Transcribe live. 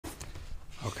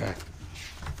Okay.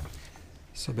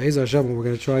 So Be'ez Hashem, what we're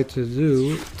going to try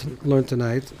to learn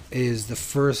tonight, is the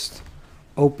first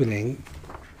opening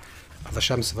of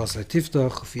Hashem Svasai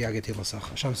Tiftach, Fiyaget Hilosach.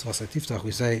 Hashem Svasai Tiftach,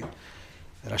 we say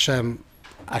that Hashem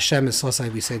is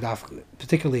Svasai, we say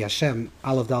particularly Hashem,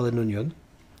 Aleph Daled Nun Yud,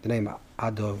 the name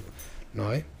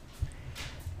Adonai,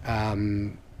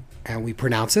 and we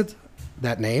pronounce it,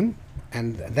 that name,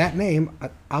 and that name,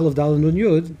 Aleph Daled Nun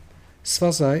Yud,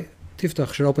 Svasai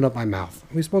Tiftach, should open up my mouth.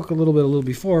 We spoke a little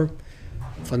before,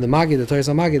 from the Magi, the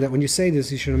Torah Magi, that when you say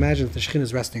this, you should imagine that the Shekhinah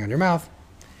is resting on your mouth,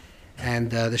 and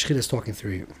the Shekhinah is talking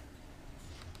through you.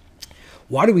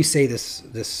 Why do we say this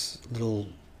little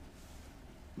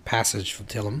passage from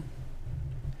Tillim?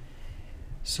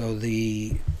 So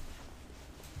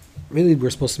really we're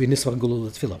supposed to be Nisvach Geula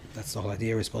Tefillah. That's the whole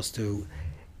idea. We're supposed to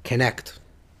connect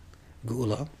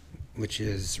Geula, which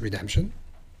is redemption,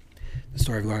 the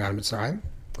story of going out of Mitzrayim,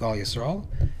 Gal Yisrael,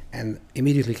 and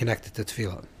immediately connect it to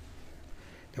Tefillah.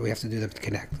 That we have to do them to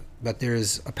connect. But there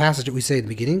is a passage that we say at the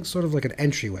beginning, sort of like an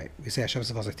entryway. We say Hashem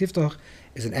Svasai Tiftach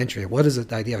is an entry. What is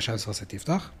the idea of Hashem Svasai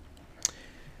Tiftach?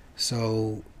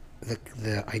 So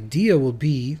the idea will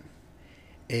be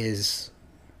is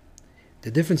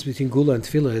the difference between Geula and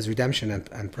Tefillah is redemption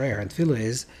and prayer. And Tefillah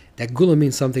is that Geula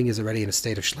means something is already in a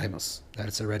state of shleimus, that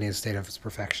it's already in a state of its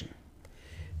perfection.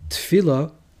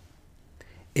 Tefillah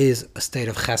is a state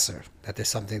of chesed, that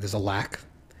there's a lack,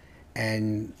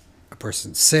 and a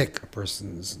person's sick, a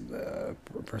person's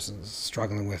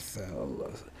struggling with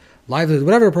livelihood,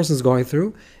 whatever a person's going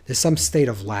through, there's some state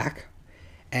of lack,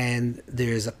 and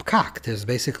there's a pkak,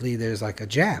 there's like a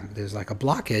jam, there's like a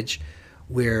blockage,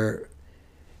 where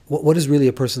what is really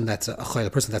a person that's a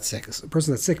person that's sick? A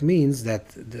person that's sick means that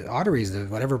the arteries, the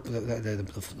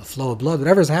flow of blood,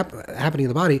 whatever is happening in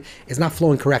the body is not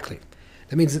flowing correctly.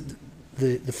 That means that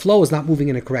the flow is not moving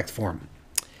in a correct form.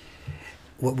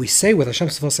 What we say with Hashem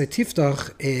Svasai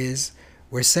Tiftach is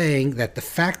we're saying that the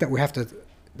fact that we have to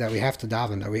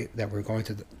daven, that we're going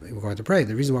to pray.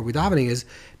 The reason why we're davening is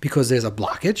because there's a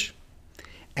blockage,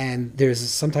 and there's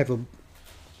some type of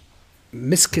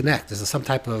misconnect. There's some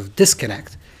type of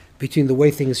disconnect between the way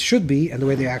things should be and the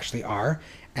way they actually are,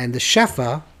 and the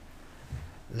shefa,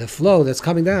 the flow that's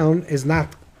coming down, is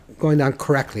not going down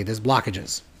correctly. There's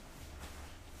blockages.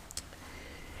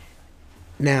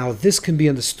 Now, this can be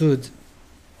understood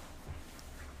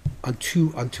on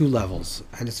two levels,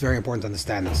 and it's very important to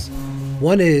understand this.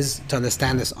 One is to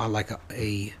understand this on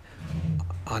a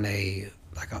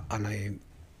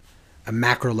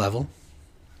macro level,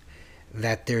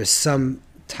 that there's some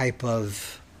type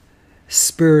of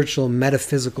spiritual,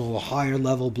 metaphysical, higher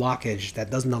level blockage that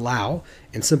doesn't allow,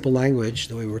 in simple language,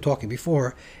 the way we were talking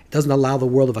before, it doesn't allow the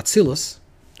world of Atzilus,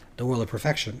 the world of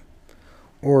perfection,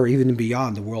 or even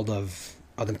beyond the world of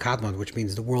Adam Kadmon, which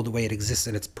means the world the way it exists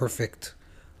in its perfect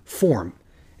form,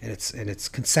 in its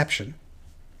conception,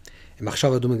 in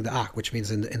machshava dumik da'ak, which means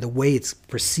in the way it's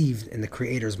perceived in the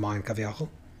Creator's mind, kaviyachol,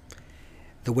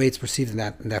 the way it's perceived in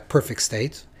that perfect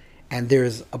state, and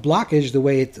there's a blockage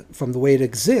from the way it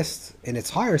exists in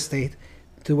its higher state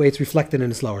to the way it's reflected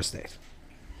in its lower state,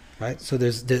 right? So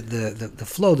there's the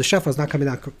flow, the shefa is not coming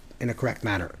down in a correct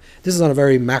manner. This is on a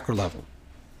very macro level,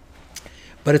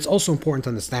 but it's also important to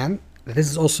understand that this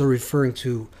is also referring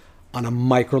to, on a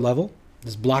micro level,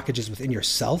 there's blockages within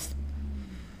yourself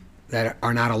that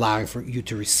are not allowing for you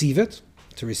to receive it,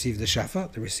 to receive the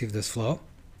shefa, to receive this flow.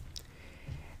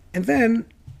 And then,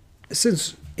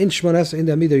 since in Shemonei Esrei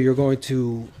the Amidah you're going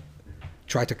to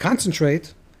try to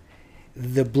concentrate,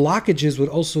 the blockages would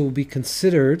also be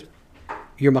considered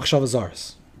your machshava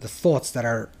zaros, the thoughts that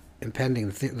are impending,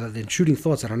 the intruding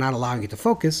thoughts that are not allowing you to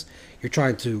focus. You're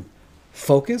trying to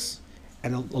focus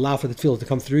and allow for the tefillah to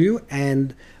come through you,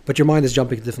 but your mind is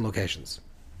jumping to different locations.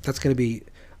 That's going to be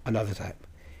another type.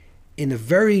 In a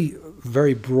very,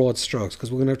 very broad strokes,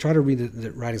 because we're going to try to read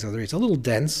the writings of the Ritz. It's a little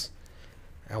dense,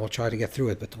 and we'll try to get through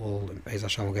it, but Be'ez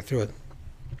Hashem will get through it,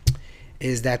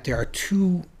 is that there are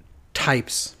two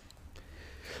types.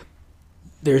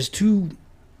 There's two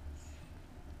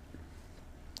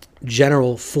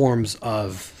general forms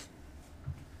of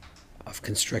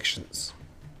constrictions,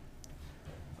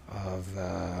 of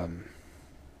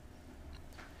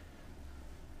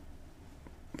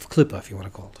klippa, if you want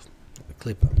to call it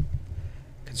klippa,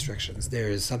 constrictions. There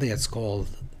is something that's called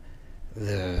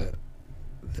the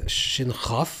shin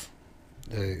chaf,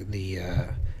 the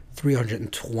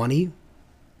 320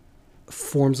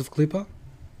 forms of klippa,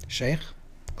 sheikh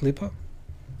klippa.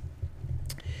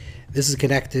 This is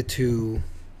connected to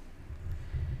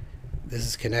the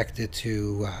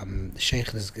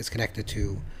sheikh is connected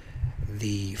to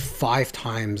the 5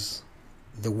 times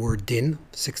the word din,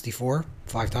 64,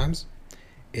 5 times,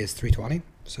 is 320.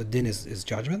 So din is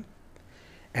judgment.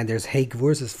 And there's Hey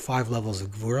Gvuras, there's 5 levels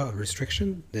of Gvura, of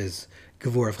restriction. There's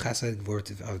Gvur of Chesed, Gvur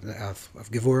of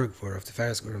Gvur, Gvur of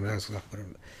Tiferes, Gvur of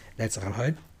Netzach and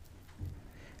Hod.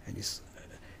 And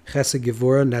Chesed,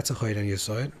 Gvura, Netzach, Hod, and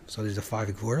Yesod. So there's the 5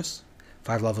 Gvuras,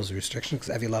 5 levels of restriction, because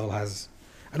every level has,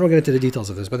 I don't get into the details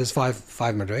of this, but there's 5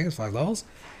 madrigas, 5 levels.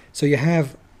 So you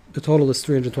have, the total is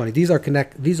 320. These are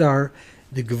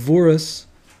the Gvuras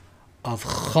of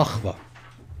Chachma.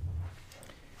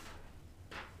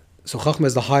 So Chachma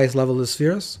is the highest level of the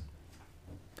spheres.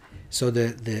 So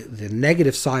the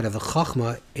negative side of the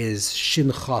Chachma is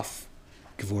Shin Chaf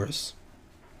Gvuras.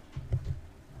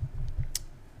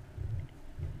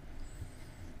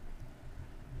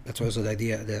 That's also the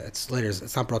idea that it's later.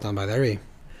 It's not brought down by the Ari.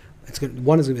 It's good.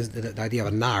 One is the idea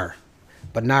of a nar,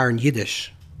 but nar in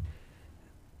Yiddish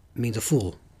means a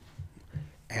fool,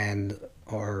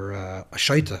 or a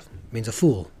shaita means a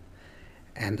fool,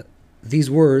 and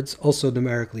these words also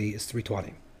numerically is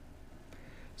 320.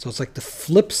 So it's like the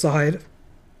flip side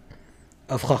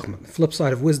of Chachma. The flip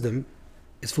side of wisdom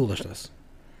is foolishness.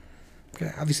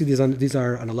 Okay, obviously these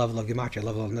are on a level of gematria, a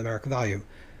level of numeric value,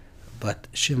 but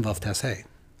Shin Vav Tes Hey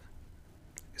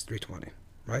is 320,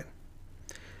 right?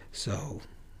 So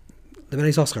the Bnei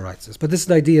Yissaschar writes this, but this is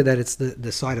the idea that it's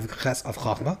the side of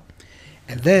Chachma,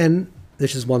 and then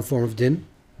this is one form of din.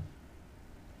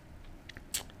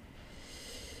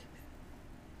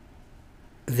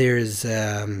 There's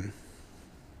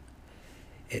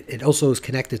it also is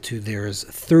connected to, there's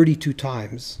 32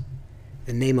 times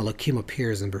the name Elokim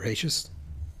appears in Bereshis.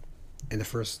 In the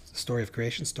first story of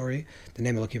creation story, the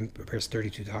name Elokim appears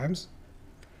 32 times.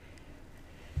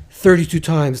 32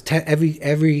 times,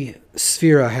 every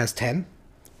sphera has 10,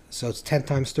 so it's 10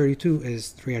 times 32 is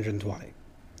 320.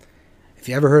 If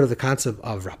you ever heard of the concept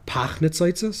of Rapach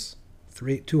Nitzaitzis,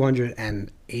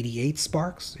 288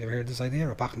 sparks. You ever heard this idea?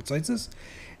 Rapach Nitzaitzis?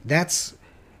 That's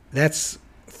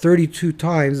 32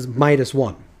 times minus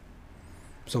 1.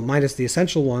 So minus the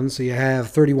essential one, so you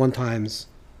have 31 times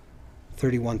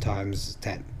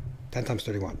 10. 10 times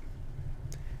 31.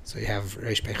 So you have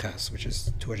Reish Peches, which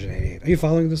is 288. Are you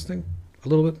following this thing a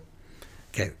little bit?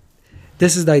 Okay.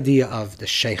 This is the idea of the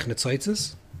Sheikh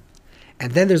Nitzaitzis.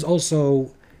 And then there's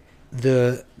also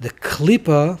the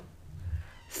Klippa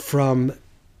from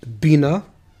Bina,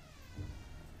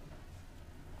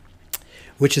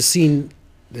 which is seen,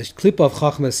 the Klippa of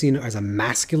Chachma is seen as a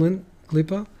masculine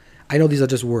Klippa. I know these are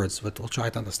just words, but we'll try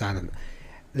to understand them.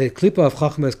 The Klippa of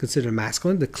Chachma is considered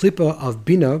masculine. The Klippa of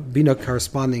Bina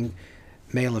corresponding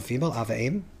male and female,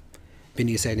 Ava'im.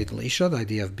 Bina Yisei Nitul Isha, the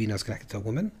idea of Bina is connected to a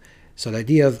woman. So the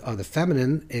idea of the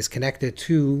feminine is connected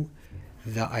to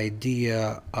the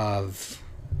idea of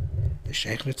the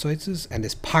Sheikh Nitzaitzis and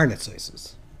this Par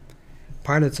Nitzaitzis.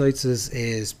 Par Nitzaitzis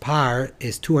is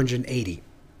 280.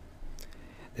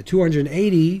 The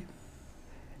 280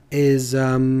 is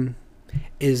the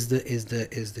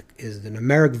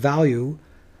numeric value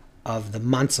of the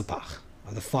Mansapach,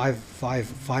 of the five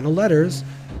final letters,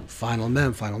 final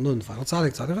Mem, final Nun, final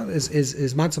Tzadik,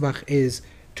 is Mansapach is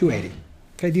 280.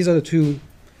 Okay, these are the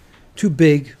two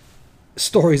big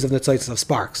stories of Nitzaitzis of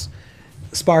sparks.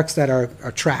 Sparks that are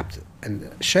trapped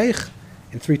in Sheikh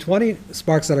in 320,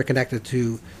 sparks that are connected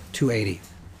to 280.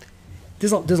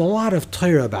 There's a lot of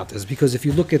Torah about this, because if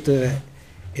you look at the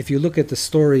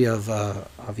story of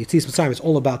Yitzis Mitzrayim, it's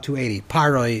all about 280.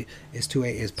 Paroi is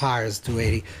 280, Par is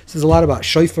 280. So there's a lot about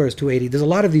Shofar is 280. There's a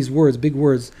lot of these words, big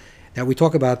words, that we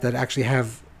talk about that actually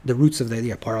have the roots of the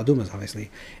idea. Paradumas, obviously,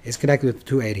 is connected with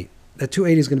 280. The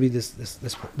 280 is going to be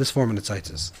this form of the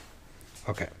Nitzaitzis.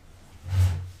 Okay.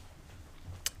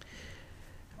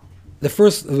 The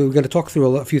first, we're going to talk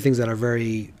through a few things that are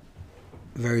very,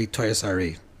 very Torah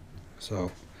Sari.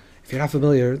 So, if you're not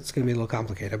familiar, it's going to be a little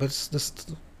complicated, but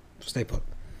just stay put.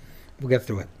 We'll get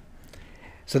through it.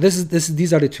 So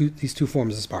these are these two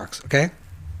forms of sparks. Okay.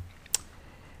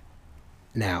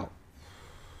 Now,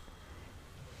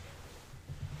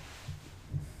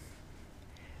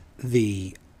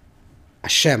 the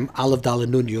Hashem Aleph Daled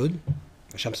Nun Yud,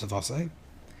 Hashem Savasai,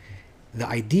 the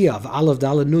idea of Aleph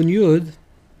Daled Nun Yud,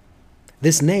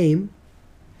 this name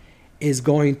is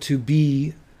going to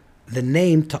be the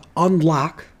name to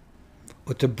unlock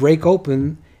or to break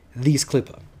open these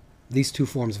klippa, these two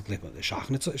forms of klippa, the Sheikh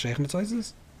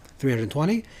Nitzaitzis,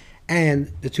 320,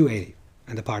 and the 280,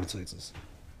 and the Par Nitzaitzis.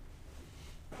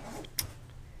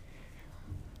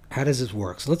 How does this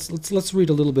work? So let's read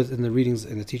a little bit in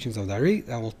the teachings of the Ari,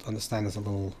 and we'll understand this a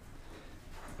little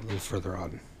further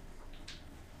on.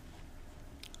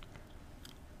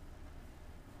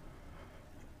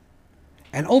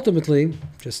 And ultimately,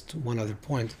 just one other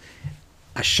point,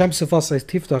 Hashem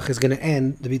Tiftach is going to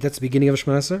end, that's the beginning of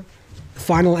Shemonei Esrei. The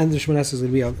final end of Shemonei Esrei is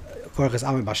going to be Korachas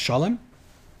Amin Bas Shalom.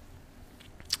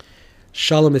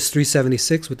 Shalom is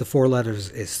 376, with the 4 letters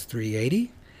is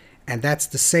 380. And that's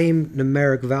the same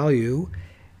numeric value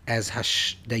as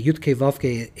the Yud Kei Vav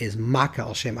Kei is Maka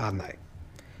al Shem Adonai.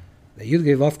 The Yud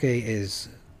Kei Vav Kei is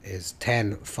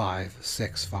 10, 5,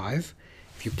 6, 5.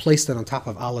 If you place that on top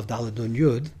of Aleph, Dalet, Nun,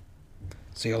 Yud,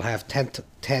 so you'll have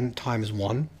 10 times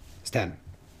 1 is 10.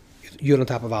 Yud on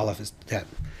top of Aleph is 10.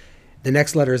 The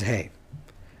next letter is Hey,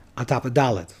 on top of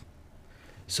Dalet.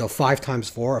 So 5 times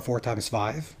 4, or 4 times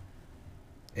 5,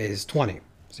 is 20.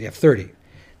 So you have 30.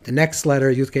 The next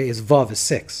letter, Yud Kei, is Vav, is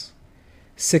 6.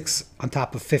 6 on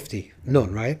top of 50.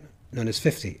 Nun, right? Nun is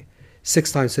 50.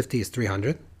 6 times 50 is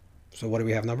 300. So what do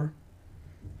we have number?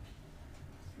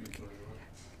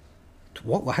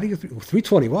 What? How do you get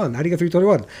 321? How do you get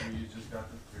 321? You just got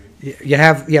the 3. You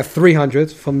have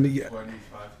 300 from the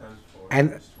 25 times 4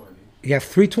 and is 20. you have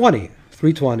 320.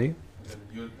 320.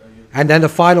 And then And then the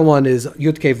final one is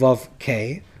Yud Kei Vav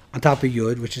K on top of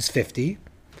Yud, which is 50.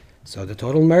 So the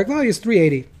total numeric value is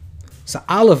 380. So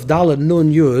Aleph, Dalet,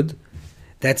 Nun, Yud,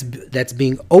 that's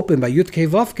being opened by Yud Kei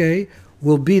Vav Kei,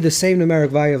 will be the same numeric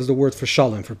value as the word for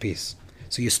Shalom, for peace.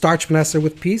 So you start Shemonei Esrei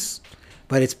with peace,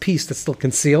 but it's peace that's still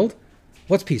concealed.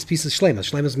 What's peace? Peace is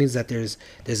shleimus. Shleimus means that there's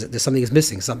something is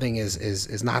missing. Something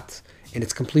is not in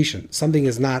its completion. Something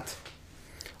is not.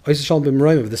 There's something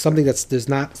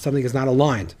something is not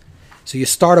aligned. So you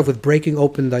start off with breaking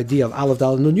open the idea of Aleph,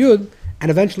 Dalet, Nun, Yud,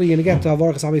 and eventually you're going to get to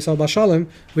Avarachas AriZal Bas Shalom,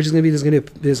 which is going to be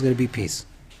there's going to be peace.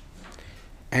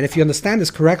 And if you understand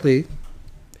this correctly,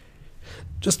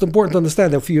 just important to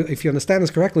understand that if you understand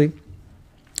this correctly,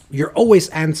 you're always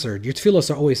answered. Your tefillos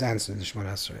are always answered in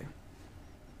Shemonei Esrei.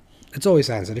 It's always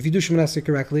answered. If you do Shemonei Esrei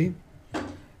correctly,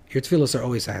 your tefillos are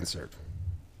always answered.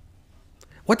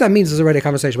 What that means is already a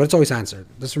conversation, but it's always answered.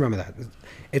 Just remember that.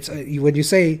 It's when you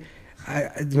say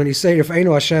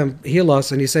Rafeinu Hashem, heal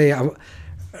us, and you say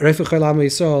Refu Chol Am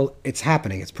Yisrael, it's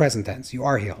happening. It's present tense. You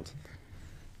are healed.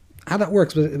 How that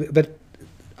works, but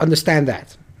understand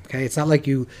that. Okay, it's not like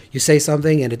you say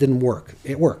something and it didn't work.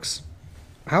 It works.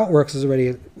 How it works is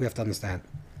already we have to understand.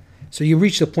 So you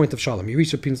reach the point of Shalom. You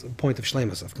reach the point of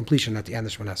Shleimus, of completion at the end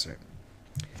of Shemonei Esrei.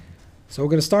 So we're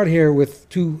going to start here with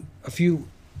a few.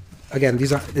 Again,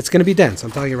 it's going to be dense.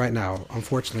 I'm telling you right now.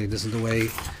 Unfortunately, this is the way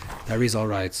that AriZal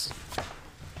writes.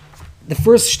 The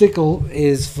first shtickle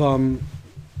is from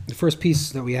the first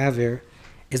piece that we have here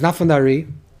is not from the Ari.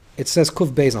 It says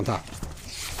Kuf Beis on top.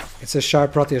 It says Shar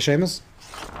Prati Hashemus.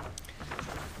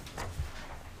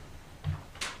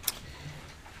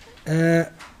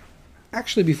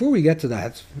 Actually, before we get to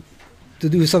that, to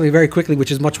do something very quickly,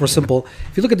 which is much more simple.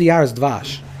 If you look at the Yaris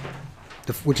Dvash,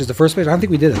 which is the first page, I don't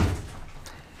think we did it.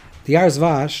 The Yaris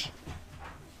Dvash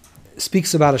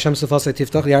speaks about Hashem Sefasei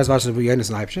Tiftach. The Yaris Dvash is Yonis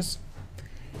and Eibshis.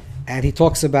 And he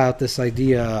talks about this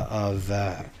idea of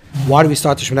why do we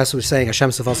start the Shemonei Esrei with saying Hashem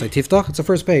Sefasei Tiftach? It's the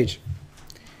first page.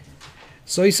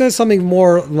 So he says something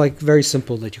more like very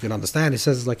simple that you can understand. He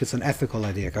says like it's an ethical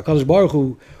idea. HaKadosh Baruch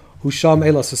Hu Sham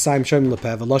Elas Hasayim Shem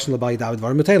Lepev V'Lashon L'Bai David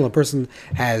Varim Mateilim. A person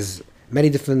has many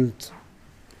different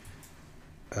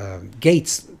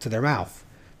gates to their mouth.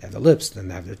 They have their lips, then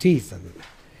they have their teeth, and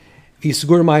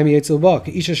V'Yisgur Ma'im Yetzel Bak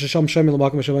Isha Shasham Shem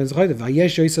L'Bak Meshavayim Zechaydev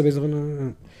V'Yesh Yoysa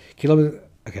Bezavon.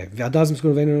 Okay, V'Adazim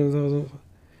Skur Veinu.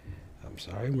 I'm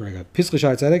sorry, where I got Piskei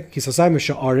Shar Tzedek Kisasayim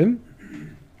Sha'arim.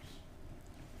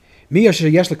 A person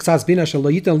says Hashem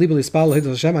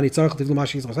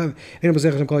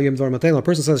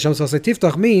Sefasei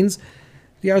Tiftach means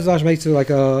the AriZal makes it like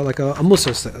a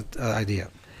Musar idea.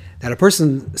 That a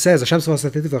person says Hashem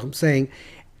Sefasei Tiftach, saying,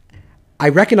 I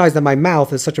recognize that my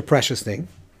mouth is such a precious thing,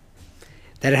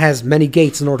 that it has many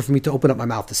gates in order for me to open up my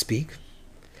mouth to speak.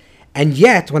 And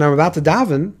yet, when I'm about to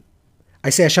daven, I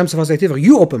say Hashem Sefasei Tiftach,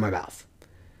 you open my mouth.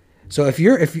 So if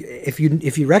you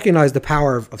recognize the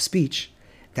power of speech,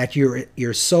 that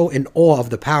you're so in awe of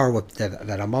the power that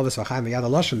Amavis V'Chaim V'Yad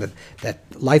Lashon, that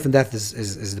life and death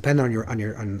is dependent on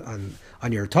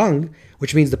your tongue,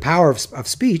 which means the power of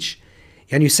speech,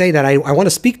 and you say that I want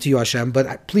to speak to you, Hashem,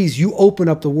 but please you open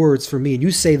up the words for me, and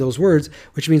you say those words,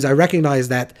 which means I recognize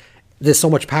that there's so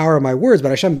much power in my words, but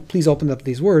Hashem, please open up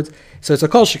these words. So it's a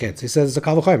kol sheken. He says it's a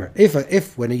kal v'chomer.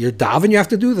 If when you're daven you have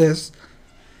to do this,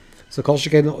 it's a kol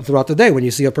sheken throughout the day. When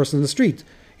you see a person in the street,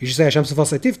 you should say Hashem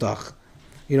Sefasei Tiftach.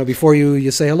 Before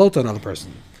you say hello to another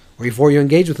person, or before you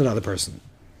engage with another person.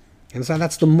 You understand?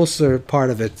 That's the Musar part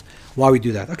of it, why we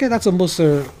do that. Okay, that's a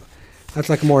Musar, that's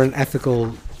like more an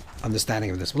ethical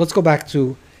understanding of this. But let's go back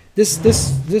to this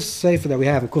sefer that we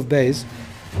have in Kuf Beis.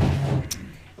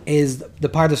 is the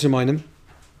Pardas Shemonim.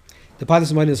 The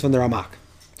Pardas Shemonim is from the Ramak,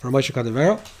 from Moshe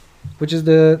Kadavero, which is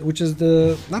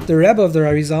the not the Rebbe of the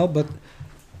AriZal, but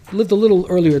lived a little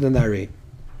earlier than the Ari.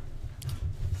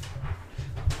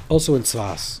 Also in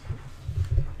Tzvas.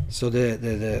 So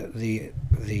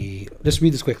just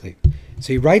read this quickly.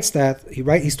 So he writes that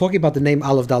he's talking about the name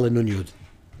Aleph Daled Nun Yud.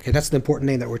 Okay, that's the important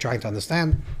name that we're trying to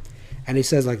understand. And he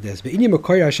says like this: that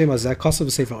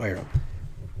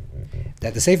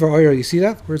the Sefer Oyer, you see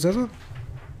that where it says it?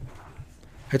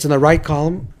 It's in the right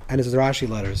column and it's the Rashi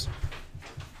letters.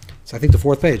 So I think the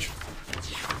fourth page.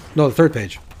 No, the third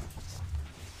page.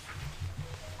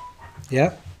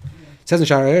 Yeah? It says in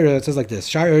Shar Oyer, it says like this: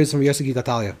 Shar Oyer is from Yosef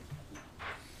Gatalia.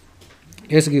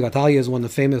 Yosef Gatalia is one of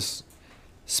the famous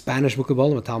Spanish book of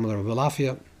Kabbalah, Talmud of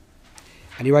Balafia.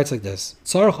 And he writes like this: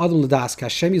 Tzarech Adam L'das Ka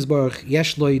Hashem Yisbarach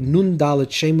Yesh Loi Nun Dalet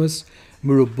Shemus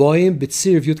Meruboyim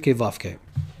B'tzir Yudke Vavke.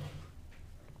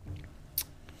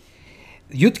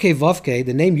 Yudke Vavke,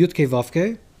 the name Yudke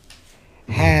Vavke,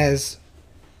 has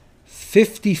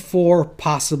 54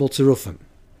 possible tzirufim,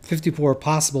 54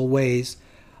 possible ways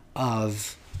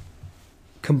of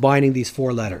combining these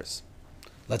four letters.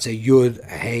 Let's say Yud, a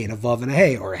Hey, and a Vav, and a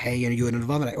Hey, or a Hey, and a Yud, and a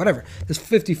Vav, and a Hey, whatever. There's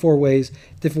 54 ways,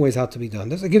 different ways how to be done.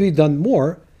 This can be done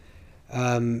more.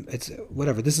 It's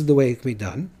whatever. This is the way it can be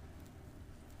done.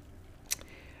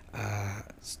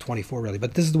 It's 24 really,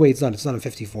 but this is the way it's done. It's done in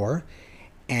 54.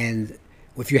 And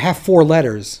if you have four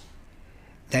letters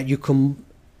that you can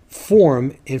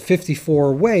form in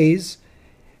 54 ways,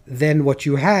 then what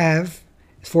you have,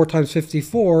 4 times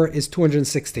 54, is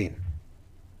 216.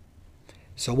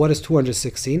 So what is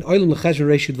 216?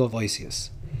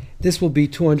 This will be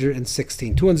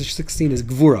 216. 216 is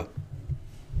Gvura.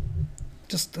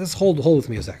 Just hold with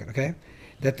me a second, okay?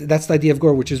 That's the idea of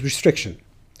Gvura, which is restriction.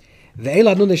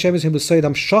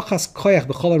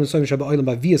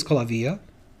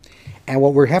 And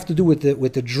what we have to do with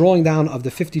the drawing down of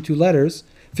the 52 letters,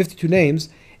 52 names,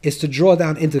 is to draw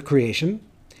down into creation,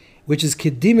 which is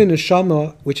Kedim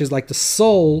Neshama, which is like the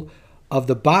soul of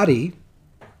the body.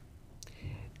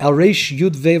 El Reish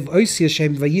Yud Vev Oisi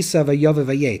Hashem Vayisa Vayav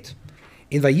Vayet.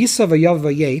 In Vayisa Vayav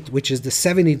Vayet, which is the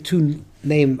 72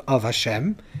 name of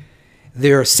Hashem,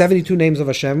 there are 72 names of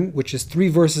Hashem, which is 3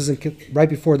 verses right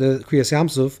before the Kriyas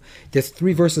Yamsuf. There's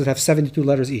 3 verses that have 72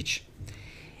 letters each.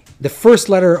 The first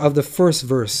letter of the first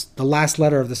verse, the last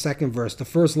letter of the second verse, the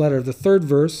first letter of the third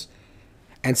verse,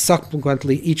 and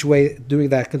subsequently each way doing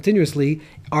that continuously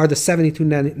are the 72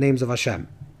 names of Hashem.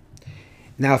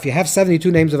 Now, if you have 72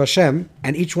 names of Hashem,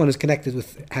 and each one is connected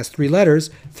has 3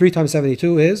 letters, 3 times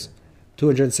 72 is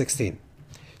 216.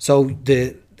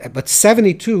 But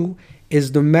 72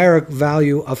 is the numeric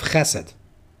value of Chesed.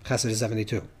 Chesed is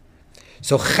 72.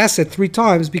 So Chesed 3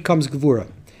 times becomes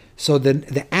Gevura. So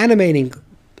the animating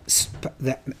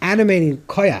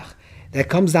koyach that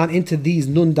comes down into these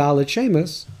Nun Dalet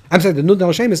Shemus, the Nun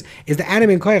Dalet Shemus is the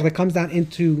animating koyach that comes down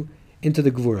into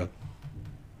the Gevura.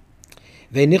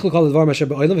 That's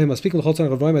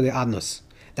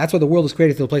why the world is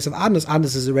created to the place of Adnos.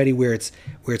 Adnos is already where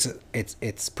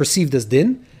it's perceived as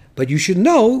din. But you should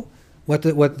know what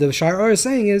the Sha'ar is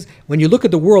saying is, when you look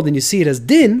at the world and you see it as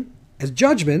din, as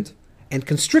judgment and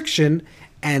constriction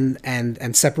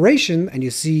and separation, and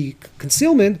you see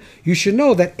concealment, you should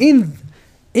know that in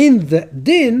the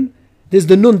din there's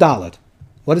the Nun Dalet.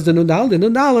 What is the Nun Dalet? The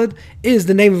Nun Dalet is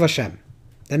the name of Hashem.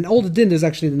 And all the din is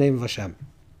actually the name of Hashem.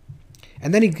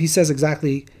 And then he says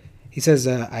exactly, he says,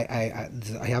 I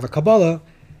have a Kabbalah,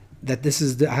 that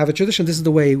I have a tradition, this is the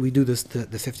way we do this,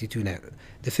 the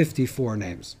 54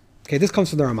 names. Okay, this comes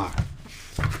from the Ramah.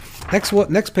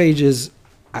 Next page is,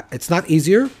 it's not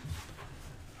easier,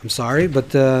 I'm sorry,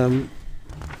 but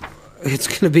it's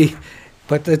going to be,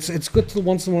 but it's good to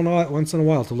once in a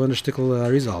while to learn a shtickle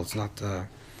AriZal. It's not,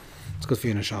 it's good for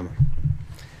your neshama.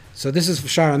 So this is for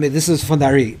Shar. This is from the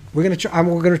Ari. We're going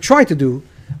to try to do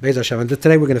Be'ez Hashem, and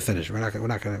today we're going to finish. We're going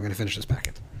to finish this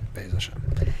packet. Be'ez Hashem.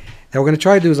 Now we're going to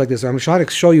try to do is like this. I'm trying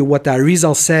to show you what the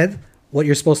AriZal said, what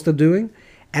you're supposed to be doing,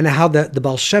 and how the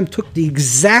Baal Shem took the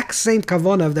exact same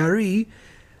Kavanot of the Ari,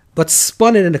 but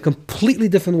spun it in a completely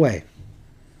different way.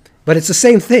 But it's the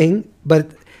same thing,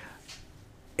 but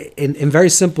in very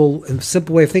simple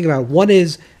way of thinking about it. One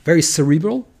is very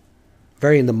cerebral,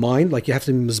 very in the mind, like you have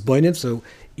to be mizboinin. So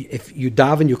if you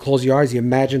daven, you close your eyes, you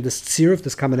imagine this tziruf,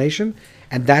 this combination,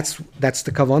 and that's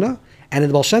the kavanah. And in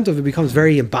the Baal Shem Tov, it becomes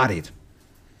very embodied.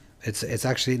 It's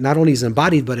actually not only is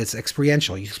embodied, but it's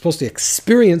experiential. You're supposed to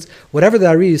experience whatever the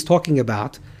Ari is talking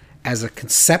about as a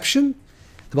conception.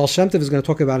 The Baal Shem Tov is going to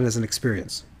talk about it as an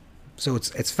experience. So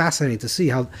it's fascinating to see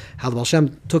how the Baal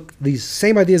Shem took these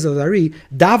same ideas of the Ari,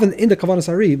 daven in the Kavanot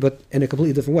Ari, but in a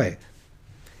completely different way.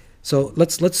 So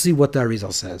let's see what the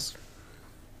AriZal says.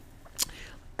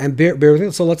 And bear with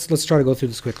it. So let's try to go through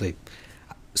this quickly.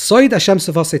 Soid Hashem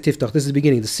Sefasei Tiftach. This is the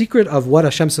beginning. The secret of what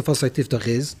Hashem Sefasei Tiftach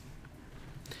is.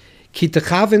 Ki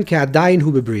techaven ke'adayin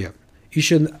hu bebriya. You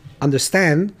should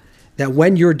understand that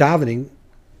when you're davening,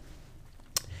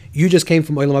 you just came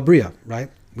from Olam HaBriya,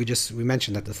 right? We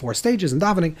mentioned that the 4 stages in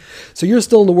davening. So you're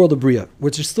still in the world of Briya,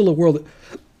 which is still a world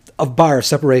of bar,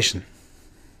 separation.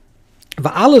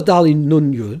 Va'alav Dali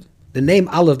Nun Yud, the name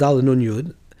Aleph Dali Nun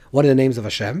Yud, one of the names of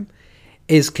Hashem,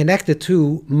 is connected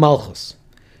to Malchus.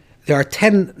 There are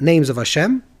 10 names of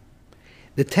Hashem.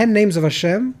 The 10 names of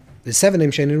Hashem, the 7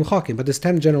 names Shein Chakim, but there's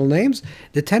 10 general names.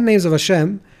 The 10 names of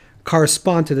Hashem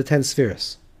correspond to the 10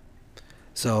 spheres.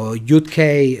 So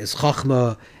Yud-Kei is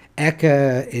Chachma, Eke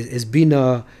is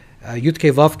Bina,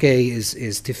 Yud-Kei Vav-Kei is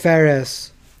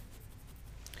Tiferes,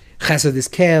 Chesed is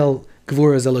Kel,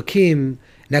 Gvura is Elokim,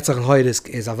 Netzach and Hoyd is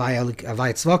Avai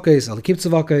Tzvakos, Elikim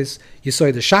Tzvakos,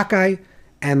 Yisoid is Shakai,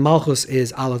 and Malchus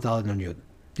is Aleph Daled Nun Yud.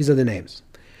 These are the names.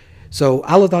 So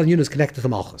Aleph Daled Yud is connected to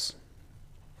Malchus.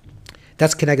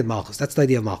 That's connected to Malchus. That's the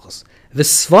idea of Malchus. The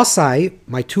Svasai,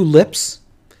 my 2 lips,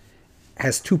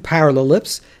 has 2 parallel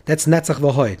lips. That's Netzach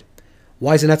v'Hoyd.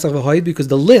 Why is it Netzach v'Hoyd? Because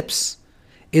the lips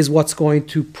is what's going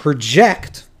to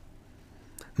project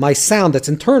my sound that's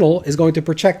internal is going to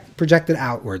project it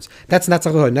outwards. That's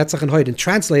Netzach v'Hoyd. Netzach and Hoyd, and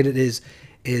translated is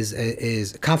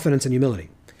confidence and humility,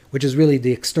 which is really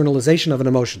the externalization of an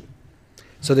emotion.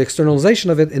 So the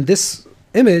externalization of it in this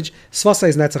image, Svasai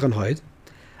is Netzach and Hoyd.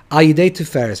 Ayidei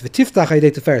Tiferes. V'tiftach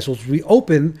Ayidei Tiferes will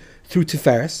reopen through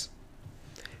Tiferes,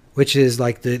 which is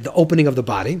like the opening of the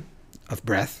body, of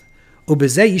breath.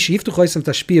 Ubezei yishivtu choisem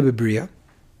tashpia bebriya.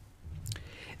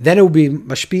 Then it will be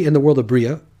mashpi in the world of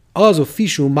Briya. Also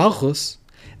fishu Malchus.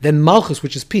 Then Malchus,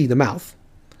 which is P, the mouth.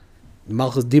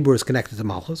 Malchus Dibur is connected to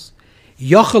Malchus.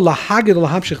 Yochel lahagid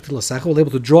lahamshich tilasech will be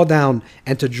able to draw down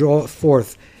and to draw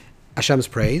forth Hashem's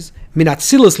praise. Min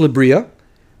atzilus lebriya.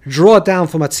 Draw it down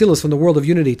from Atzilus, from the world of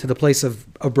unity, to the place of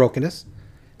brokenness,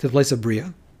 to the place of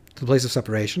Briya, to the place of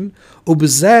separation. And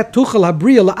then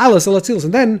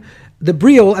the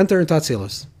Briya will enter into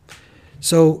Atzilus.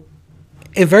 So,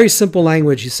 in very simple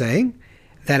language, he's saying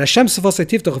that Hashem Sefasei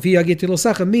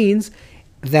Tiftach means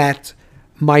that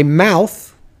my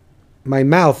mouth, my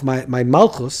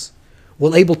Malchus,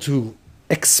 will able to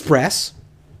express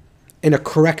in a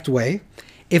correct way.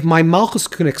 If my Malchus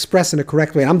can express in a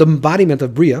correct way, I'm the embodiment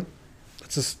of Briya.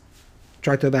 Let's just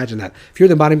try to imagine that. If you're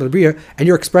the embodiment of Briya and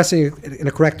you're expressing it in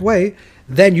a correct way,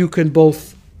 then you can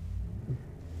both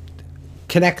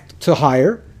connect to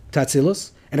higher, to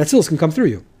Atzilus, and Atzilus can come through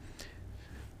you.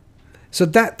 So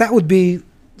that would be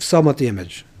somewhat the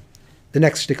image. The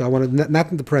next shtick, I want to,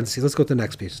 not in the parentheses, let's go to the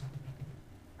next piece.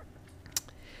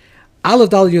 Aleph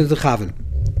Dal Yud Chaven.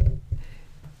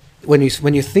 When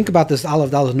you think about this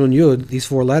Aleph Daled Nun Yud, these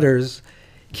 4 letters,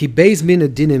 ki beis min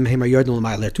dinim hema yordin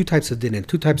l'mayler. There are 2 types of dinim,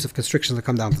 2 types of constrictions that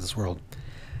come down to this world.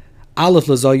 Aleph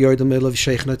l'zah yordin milav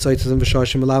sheichna tzaitzim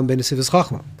v'shashim elam ben nesivas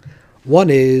chachma.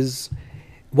 One is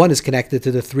connected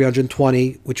to the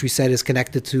 320, which we said is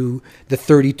connected to the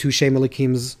 32 Shem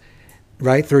Elikims,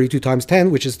 right? 32 times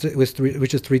 10, which is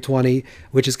 320,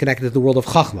 which is connected to the world of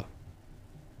chachma.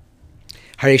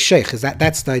 Harei sheikh is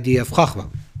that's the idea of chachma.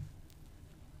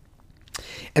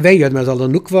 They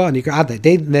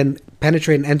then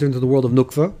penetrate and enter into the world of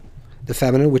Nukva, the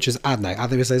feminine, which is Adnai.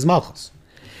 Adnai is Malchus.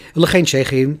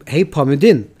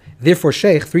 Therefore,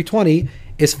 Sheikh 320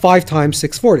 is 5 times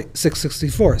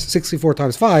 664. 64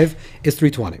 times 5 is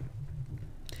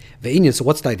 320. So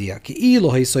what's the idea? Okay.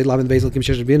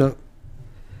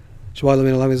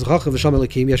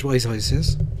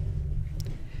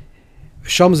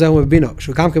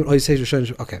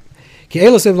 This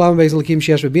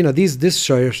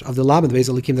shayr of the Lamed Beis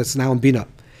Elikim that's now in Bina,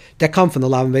 that come from the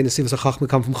Lamed Beis Nesivas Chachma,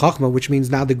 come from Chachma, which means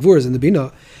now the Gvur is in the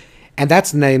Bina, and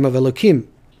that's the name of Elokim.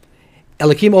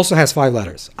 Elokim also has 5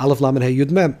 letters. Aleph Lamed Hey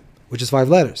Yud Mem, which is 5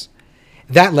 letters.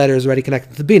 That letter is already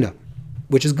connected to Bina,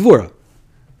 which is Gvura.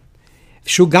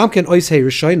 Shu Gamken Ois Hey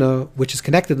Rishayna, which is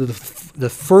connected to the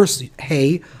first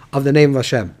Hey of the name of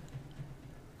Hashem.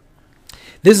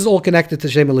 This is all connected to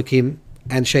Shem Elokim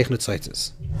and Sheikh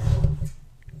Netzaitis.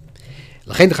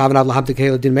 I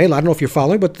don't know if you're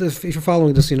following, but if you're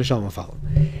following, the Sina Shalom follow.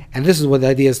 And this is what the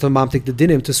idea is to mamtik the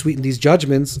dinim, to sweeten these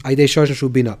judgments. How do you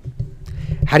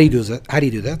do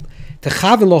that?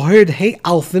 Techaven lo heard hey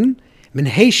alfen min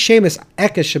hey shemes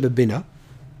ekesh shebebina.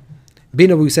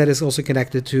 Bina, we said, is also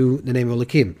connected to the name of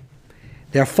Elokim.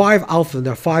 There are 5 alfen.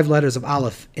 There are 5 letters of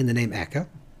Aleph in the name Eka.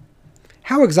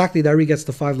 How exactly the Ari gets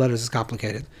the 5 letters is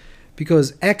complicated,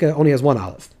 because Eka only has 1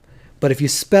 Aleph. But if you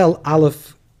spell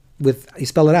Aleph you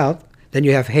spell it out, then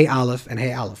you have Hey Aleph and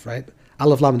Hey Aleph, right?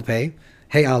 Aleph Lamed Pei,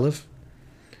 Hey Aleph,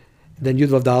 then Yud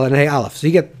Vav Dal and Hey Aleph. So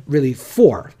you get really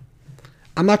 4.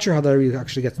 I'm not sure how the Ari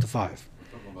actually gets to 5.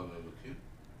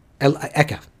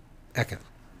 Eka.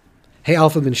 Hey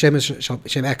Aleph bin Shem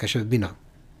Eka Shem Bina.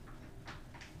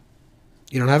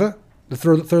 You don't have it? The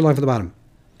third line from the bottom.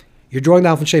 You're drawing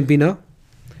down from Shem Bina,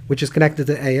 which is connected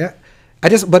to Eya.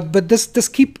 But this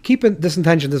keep this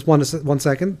intention, this 1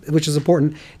 second, which is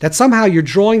important, that somehow you're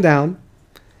drawing down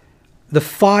the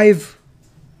 5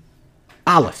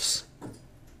 Alephs.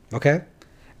 Okay?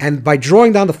 And by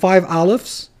drawing down the 5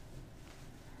 Alephs,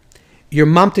 you're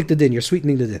mamtik the din, you're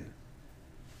sweetening the din.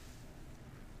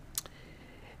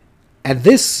 And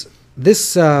this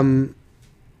is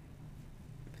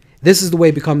the way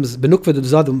it becomes benukva the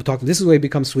zadim we're talking. This is the way it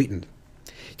becomes sweetened.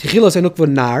 Tichilos enukva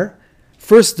nar.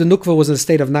 First, the nukva was in a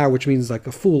state of nar, which means like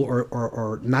a fool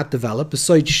or not developed.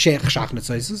 Besides sheikh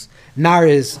shachnetzaises, nar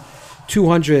is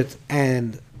 200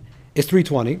 and is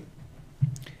 320.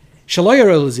 Shaloyer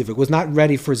zivug was not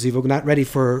ready for zivug, not ready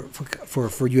for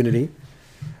unity.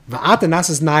 Va'ata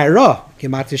nasas naira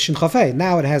kemat shin chafei.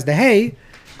 Now it has the hay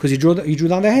because you drew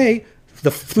down the hay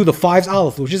through the 5's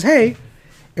aleph, which is hay.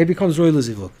 It becomes royal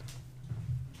zivug.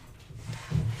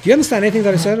 Do you understand anything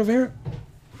that I said over here?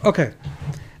 Okay.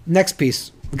 Next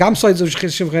piece.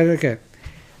 Okay.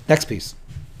 Next piece.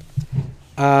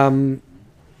 You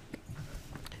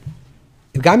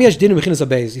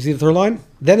see the third line?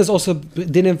 Then there's also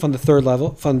dinim from the third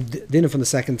level, from dinim from the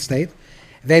second state.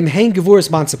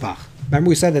 Remember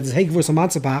we said that this Hein Gevurus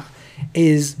Mansapach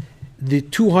is the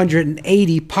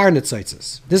 280 par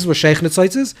nitzaitzes. This is what sheikh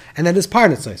nitzaitzes, and then this par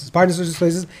nitzaitzes. Par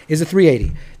nitzaitzes is the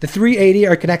 380. The 380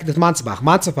 are connected with Mansapach.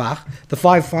 Mansapach, the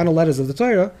 5 final letters of the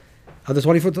Torah, of the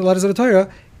 24 letters of the Torah,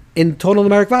 in total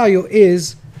numeric value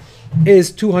is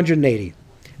 280.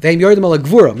 This is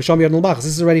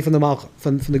already from the Malcha,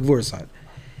 from the Gevurah side.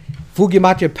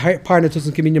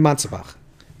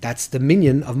 That's the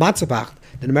minion of Matzapach.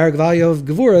 The numeric value of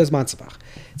Gevurah is Matzapach.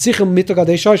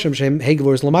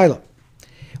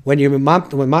 When you're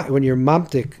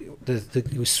mamtik,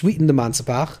 you sweeten the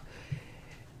Matzapach,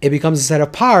 it becomes, instead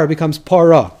of par, it becomes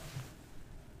para.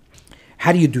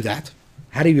 How do you do that?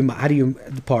 How do you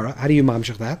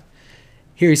mamshach that?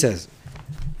 Here he says,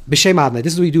 B'Shem Adnai.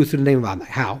 This is what you do through the name of Adnai.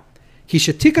 How? When you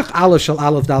take the aleph of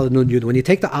aleph daled nun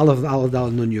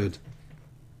yud,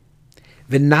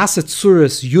 v'naset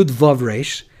suras yud vav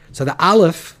reish. So the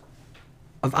aleph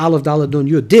of aleph daled nun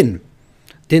yud,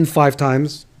 din 5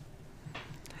 times,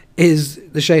 is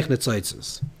the sheikh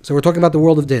nitzaitzes. So we're talking about the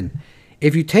world of din.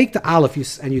 If you take the aleph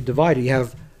and you divide it, you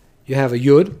have a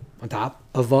yud on top,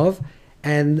 a vav,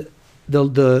 and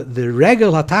the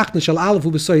regel hatachna shel aleph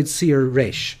hu b'soid sir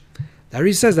reish. That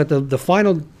he says that the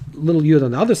final little yud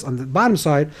on the bottom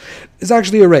side is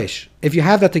actually a reish. If you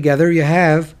have that together, you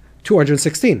have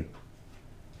 216,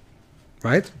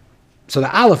 right? So the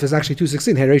aleph is actually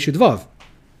 216, hey reish yud vav,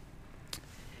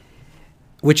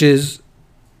 which is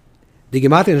the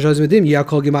gematria and shos medim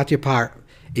yakol gematria par.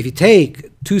 If you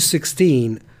take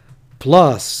 216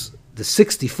 plus the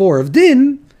 64 of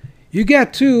din, you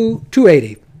get to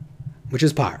 280, which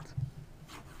is par.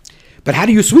 But how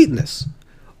do you sweeten this?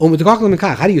 How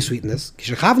do you sweeten this?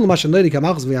 That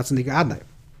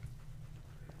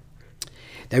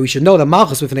we should know that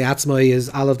Malchus with Atzma is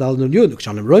Aleph Dal Nun Yud.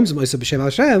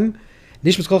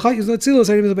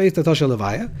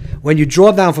 When you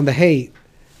draw down from the Hay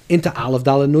into Aleph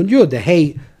Dal Nun Yud, the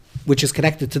Hay which is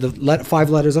connected to the 5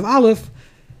 letters of Aleph,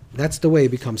 that's the way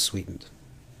it becomes sweetened.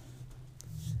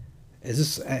 Is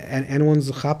this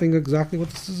anyone's chopping exactly what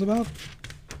this is about?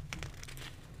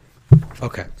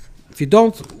 Okay. If you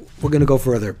don't, we're going to go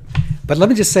further. But let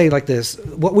me just say like this.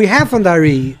 What we have from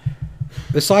Dari,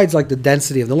 besides like the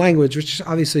density of the language, which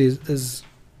obviously is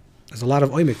there's a lot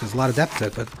of oimik, there's a lot of depth to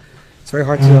it, but it's very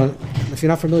hard to, if you're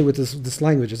not familiar with this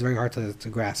language, it's very hard to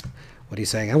grasp what he's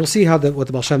saying. And we'll see what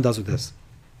the Baal Shem does with this.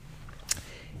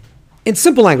 In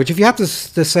simple language, if you have to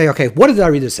say, okay, what did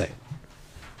Dari say?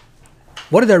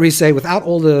 What did Ari say without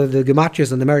all the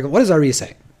gematrias and the American? What does Ari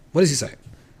say? What does he say?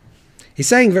 He's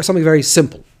saying something very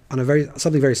simple.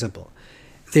 Something very simple.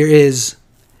 There is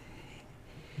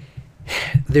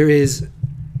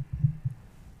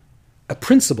a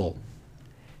principle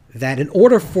that in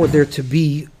order for there to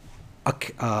be a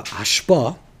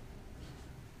hashpa,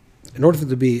 in order for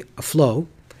there to be a flow,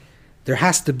 there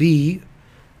has to be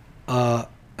a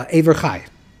aver chai,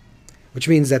 which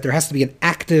means that there has to be an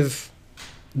active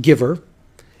giver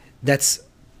that's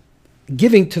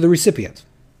giving to the recipient.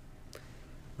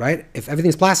 right? If everything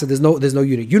is placid, there's no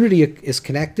unity. Unity is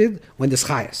connected when there's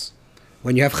chayas.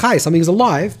 When you have chayas, something is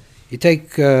alive. You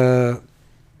take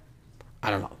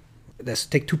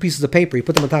take two pieces of paper, you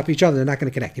put them on top of each other, they're not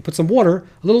going to connect. You put some water,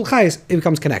 a little chayas, it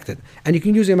becomes connected. And you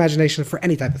can use your imagination for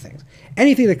any type of things.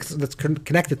 Anything that's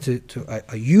connected to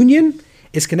a union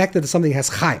is connected to something that has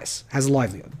chayas, has a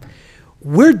livelihood.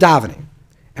 We're davening,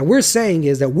 and we're saying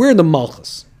is that we're in the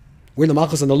malchus. We're in the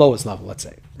malchus on the lowest level, let's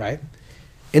say, right?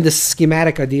 In the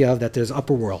schematic idea of that there's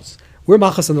upper worlds. We're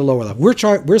malchus on the lower level.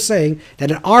 We're saying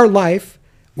that in our life,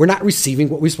 we're not receiving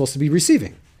what we're supposed to be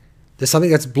receiving. There's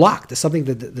something that's blocked. There's something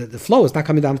that the flow is not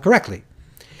coming down correctly.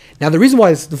 Now, the reason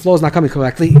why the flow is not coming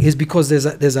correctly is because there's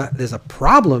a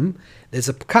problem. There's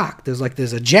a pkak.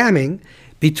 There's a jamming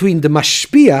between the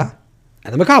mashpia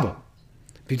and the makabel,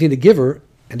 between the giver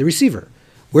and the receiver.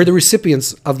 We're the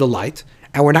recipients of the light,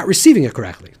 and we're not receiving it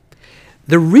correctly.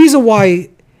 The reason why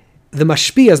the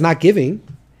mashpia is not giving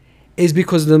is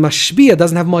because the mashpia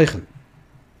doesn't have moichin.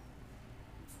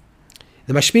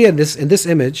 The mashpia in this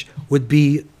image would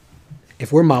be,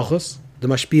 if we're malchus, the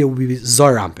mashpia would be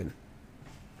zar ampin.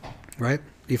 Right?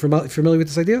 Are you familiar with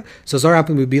this idea? So zar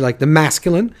ampin would be like the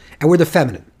masculine, and we're the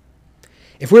feminine.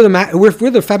 If we're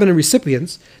the feminine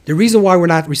recipients, the reason why we're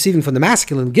not receiving from the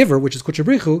masculine giver, which is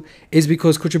kuchabrichu, is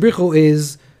because kuchabrichu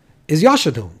is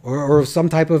yashadu, or some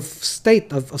type of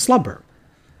state of slumber.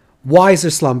 Why is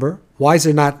there slumber? Why is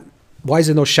there no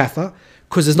shefa?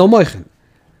 Because there's no moichin.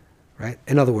 Right?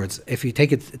 In other words, if you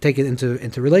take it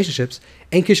into relationships,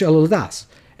 ein kish elo l'das.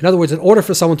 In other words, in order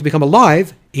for someone to become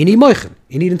alive, you need moichin.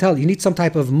 You need intelligence. You need some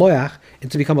type of moyach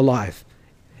to become alive.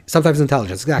 Sometimes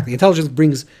intelligence. Exactly. Intelligence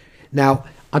brings. Now,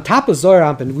 on top of Zohar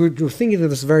Ampin, we're thinking of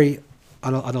this very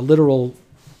on a literal,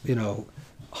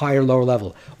 higher, lower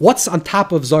level. What's on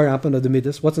top of Zohar Ampin of the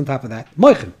Midas? What's on top of that?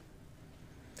 Moichin.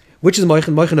 Which is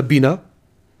moichin? Moichin of bina,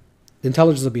 the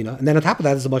intelligence of bina, and then on top of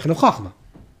that is the moichin of chachma.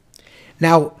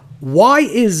 Now, why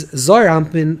is Zohar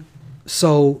Ampin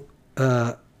so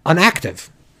unactive?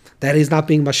 That is not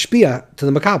being mashpia to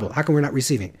the makabel. How come we're not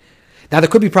receiving? Now, there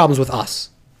could be problems with us.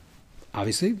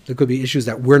 Obviously, there could be issues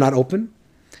that we're not open.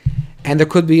 And there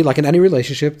could be, like in any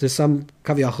relationship, there's some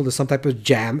kaviyachol, there's some type of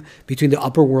jam between the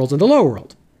upper worlds and the lower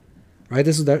world. Right?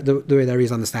 This is the way that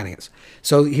he's understanding it.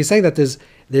 So he's saying that there's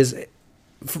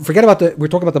forget about we're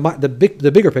talking about the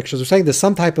bigger pictures. We're saying there's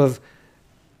some type of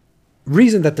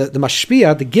reason that the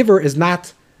mashpia, the giver, is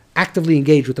not actively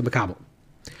engaged with the makabel.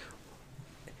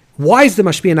 Why is the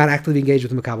mashpia not actively engaged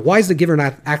with the makabel? Why is the giver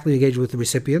not actively engaged with the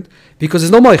recipient? Because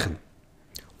there's no moichin.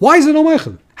 Why is there no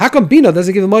moichin? How come bina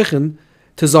doesn't give a moichin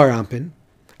to Zar Ampin,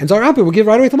 and Zar Ampin will give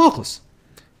right away to Malchus?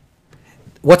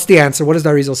 What's the answer? What does the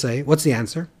AriZal say? What's the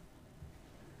answer?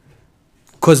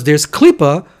 Because there's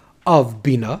klipa of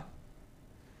bina,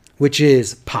 which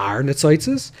is par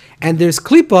netzoitzes, and there's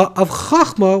klipa of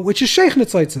chachma, which is sheikh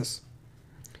netzoitzes.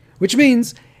 Which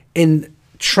means, in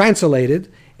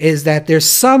translated, is that there's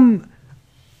some,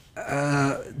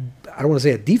 I don't want to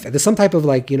say a defect, there's some type of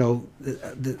the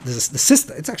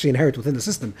system, it's actually inherent within the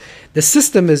system. The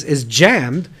system is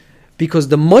jammed because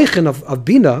the moichin of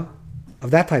bina,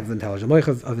 of that type of intelligence, the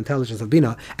moichin of intelligence of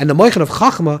bina, and the moichin of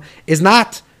chachma is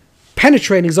not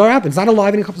penetrating Zar Ampin, it's not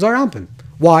alive in Zar Ampin.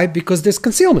 Why? Because there's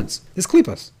concealments, there's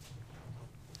klipas.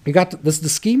 You got this the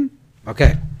scheme?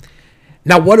 Okay.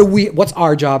 Now what's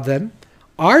our job then?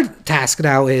 Our task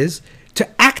now is to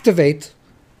activate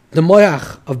the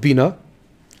moyach of bina,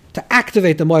 to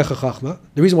activate the moyach of chachma.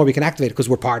 The reason why we can activate it because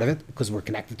we're part of it, because we're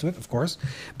connected to it, of course.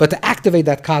 But to activate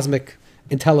that cosmic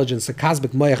intelligence, the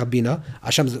cosmic moyach of bina,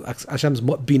 Hashem's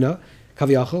bina,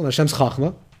 kaviyachol, and Hashem's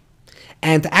chachma,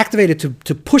 and to activate it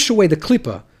to push away the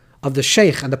klipa of the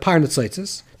sheikh and the par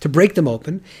netzoitzes, to break them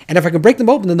open. And if I can break them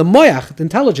open, then the moyach, the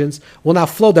intelligence, will now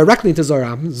flow directly into Zar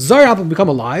Ampin. Zar Ampin will become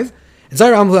alive.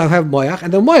 Zar Ampin will have moyach,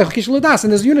 and then moyach kish l'das,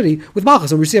 and there's unity with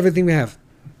malchus, and we receive everything we have.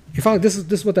 You follow? This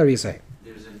is what they say.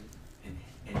 There's an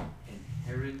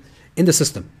inherent in the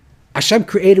system. Hashem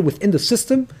created within the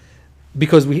system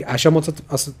because Hashem wants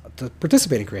us to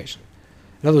participate in creation.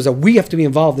 In other words, that we have to be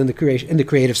involved in the creation, in the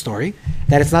creative story.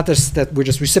 That it's not just that we're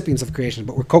just recipients of creation,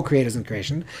 but we're co-creators in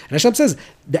creation. And Hashem says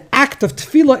the act of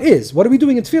tefillah is, what are we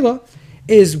doing in tefillah?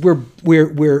 Is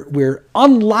we're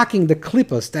unlocking the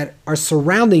klippas that are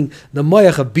surrounding the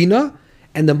moyach of bina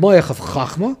and the moyach of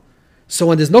chachma. So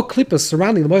when there's no klippas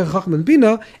surrounding the moyach of chachma and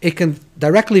bina, it can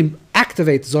directly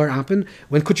activate Zar Ampin.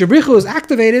 When kuchabrichu is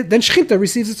activated, then shechita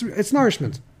receives its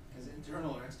nourishment. Is it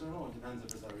internal or external? It depends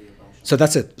if it's Ari or Baal Shem. So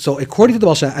that's it. So according to the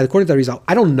Baal Shem, according to the AriZal,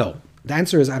 I don't know. The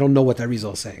answer is I don't know what the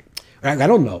AriZal is saying. I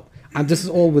don't know. This is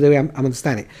all the way I'm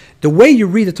understanding. The way you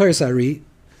read the Torah Sari,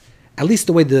 at least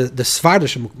the way the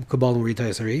Svardish Kabbalah read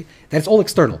Torah Sari, that it's all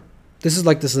external. This is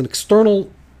an external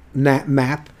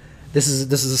map. This is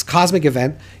this cosmic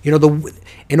event.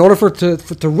 In order for it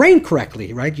to rain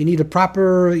correctly, right? You need a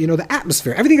proper, the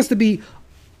atmosphere. Everything has to be,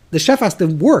 the chef has to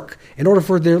work in order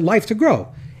for their life to grow.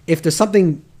 If there's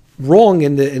something wrong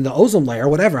in the ozone layer, or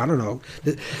whatever, I don't know,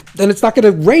 then it's not going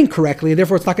to rain correctly, and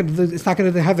therefore it's not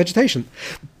going to have vegetation.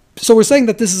 So we're saying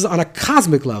that this is on a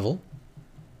cosmic level.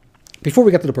 Before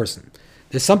we get to the person,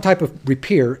 there's some type of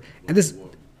repair, and this,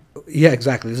 yeah,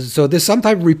 exactly. So there's some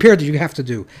type of repair that you have to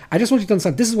do. I just want you to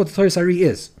understand this is what the Torah Sari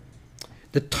is.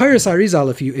 The Torah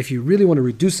AriZal, if you really want to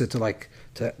reduce it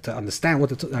to understand what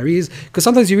the Ari is, because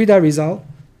sometimes you read AriZal,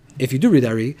 if you do read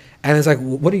Ari, and it's like,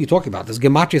 what are you talking about? This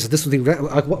gematria, so this thing,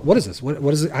 like, what is this?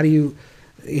 What is it? How do you,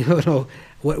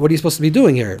 what are you supposed to be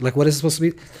doing here? Like, what is it supposed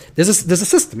to be? There's a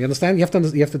system. You understand? You have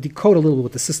to decode a little bit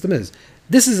what the system is.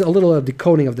 This is a little of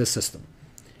decoding of this system.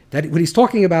 That what he's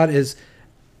talking about is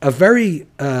a very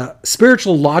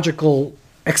spiritual, logical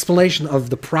explanation of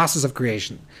the process of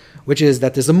creation, which is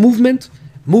that there's a movement.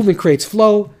 Movement creates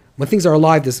flow. When things are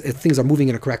alive, things are moving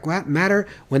in a correct manner.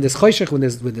 When there's choshech, when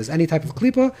there's any type of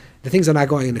klipa, the things are not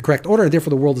going in the correct order, and therefore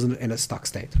the world is in a stuck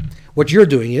state. What you're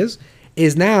doing is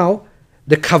now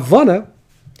the kavanah.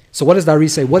 So what does the Ari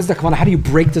say? What is the kavanah? How do you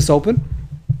break this open?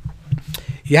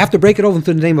 You have to break it open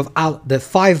through the name of the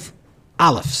 5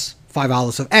 Alephs. 5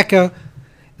 Alephs of Eka.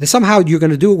 Somehow you're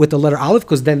going to do it with the letter Aleph,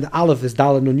 because then the Aleph is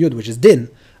Daled Nun Yud, which is Din.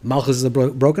 Malchus is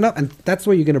broken up, and that's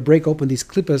where you're going to break open these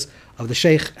klippas of the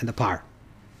Sheikh and the Par.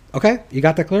 Okay? You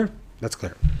got that clear? That's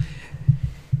clear.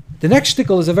 The next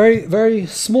shtickle is a very, very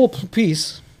small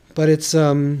piece, but it's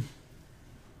the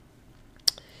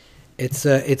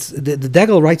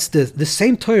Degel writes the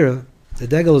same Torah. The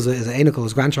Degel is an Einikel,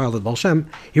 his grandchild of Baal Shem.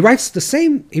 He writes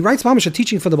Mamash a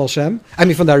teaching for the Baal Shem, from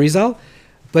the AriZal,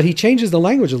 but he changes the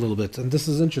language a little bit, and this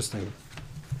is interesting.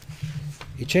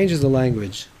 He changes the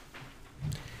language.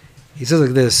 He says like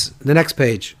this, the next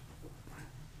page.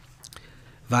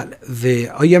 So the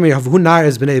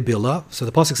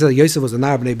pasuk says that Yosef was a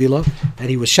nar b'nei Bila, and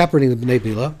he was shepherding the b'nei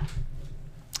Bila.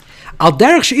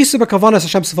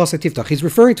 He's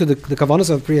referring to the kavanos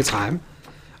of Priyatz Chaim,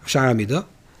 of 4.Amidah.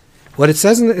 What it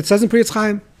says in Priyatz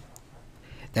Chaim,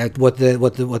 that what the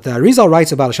AriZal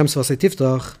writes about Hashem Sefasei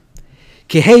Tiftach,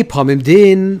 Kihei Pamim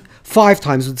Din, 5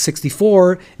 times with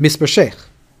 64, Misper Sheikh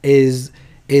is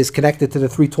connected to the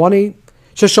 320.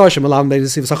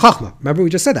 Remember, we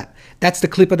just said that. That's the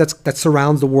klippa that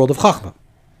surrounds the world of Chachma.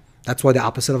 That's why the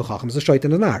opposite of a Chachma is a Shoit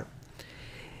and a Nar.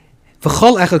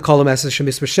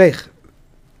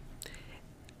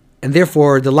 And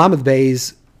therefore, the Lamed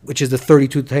Beis, which is the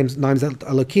 32 times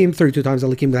Elokim, 32 times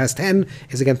Elokim that has 10,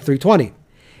 is again 320.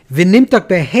 V'nimtak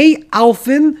behei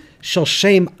alfin shel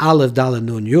shem aleph daled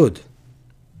nun yud.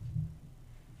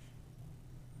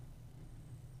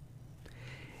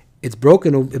 It's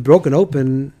broken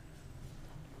open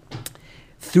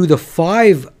through the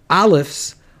 5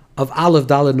 Alephs of Aleph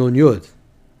Daled Nun Yud.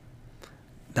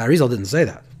 The AriZal didn't say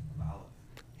that.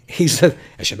 He said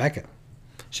Shemeka.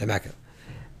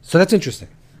 So that's interesting.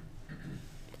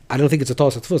 I don't think it's a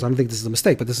toss at first. I don't think this is a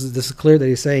mistake, but this is clear that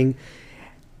he's saying.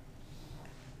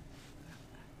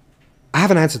 I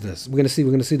haven't answered this. We're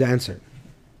going to see the answer,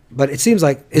 but it seems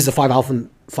like is the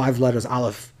 5 letters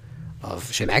Aleph of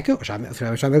Shemeka or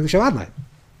Shemadnai.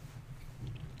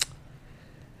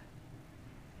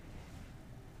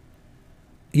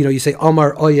 You say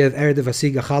Omar Oyev Erdev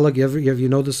Asiga Chalak. You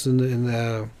know this in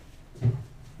the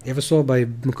you ever saw by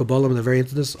Mukabalam, they're very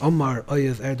into this. Omar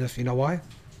Oyev Erdef. You know why?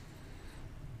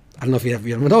 I don't know if you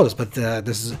ever noticed, but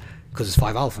this is because it's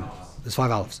 5 Aleph. There's 5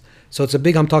 Alephs. So it's a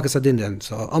big Hamtakas Adin then.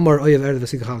 So Omar Oyev Erdef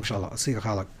Asiga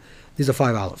Chalak. These are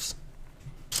 5 Alephs.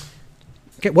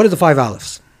 Okay, what are the 5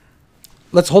 Alephs?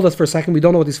 Let's hold us for a second. We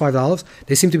don't know what these 5 Alephs.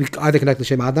 They seem to be either connected to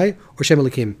Shem Adnai or Shem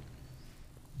Elikim.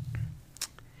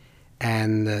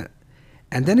 And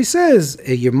then he says,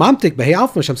 "Your mamtik behei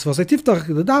alfma Shem Sefasei Tiftach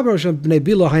the daber Shem bnei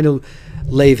Bila hainu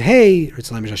leiv hey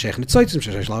Ritzlaim Shashech Nitzoitzim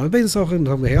Shashech Shalom Bein Sochim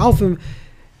behei alfim."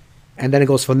 And then it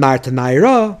goes from nar to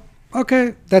naira.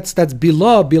 Okay, that's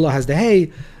Bila. Bila has the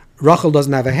hay. Rachel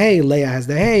doesn't have a hay. Leah has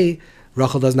the hay.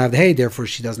 Rachel doesn't have the hay. Therefore,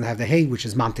 she doesn't have the hay, which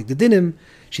is mamtik the dinim.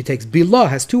 She takes Bila,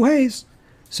 has 2 hays.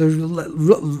 So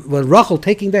when Rachel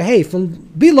taking the hay from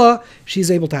Bila,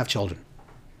 she's able to have children.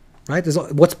 Right?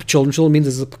 What's children? Children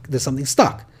means there's something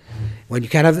stuck. When you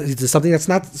can't have, there's something that's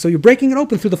not. So you're breaking it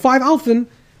open through the 5 alfin,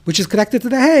 which is connected to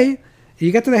the hay.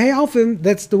 You get to the hay alfin.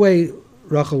 That's the way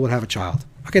Rachel would have a child.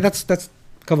 Okay, that's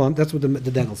come on. That's what the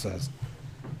Degel says.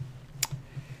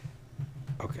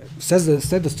 Okay, says the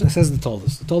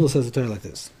Toldus. The Toldus says the Torah like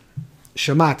this: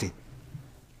 Shamati.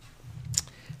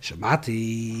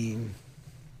 Shamati.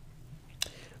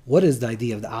 What is the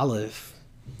idea of the Aleph?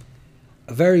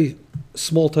 A very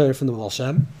small Torah from the Baal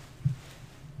Shem.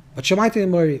 But Shemaiti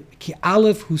Amori, ki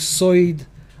Aleph hu soid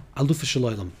alufa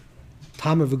shaloilam.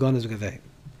 Tamer v'ganas v'gavei.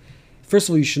 First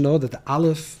of all, you should know that the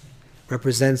Aleph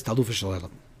represents the alufa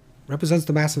shaloilam. Represents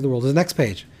the mass of the world. There's the next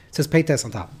page. It says Peites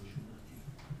on top.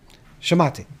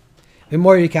 Shemati.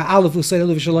 Amori, ki Aleph hu soid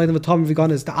alufa shaloilam v'tamer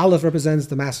v'ganas. The Aleph represents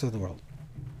the mass of the world.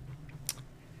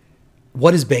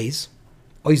 What is Beis?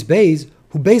 Oh, he's Beis,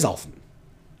 who Beis Alphen.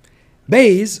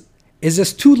 Beis is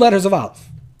just 2 letters of Aleph.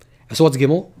 And so what's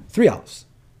Gimel? 3 Alephs.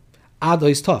 Ad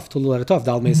is tough, to the letter tough,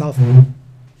 Dal Meis Alpha.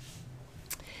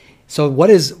 So what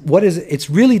is it's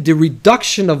really the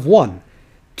reduction of 1.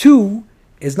 2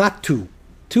 is not 2.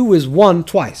 2 is 1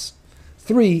 twice.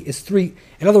 3 is 3.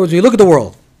 In other words, when you look at the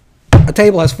world, a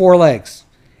table has 4 legs.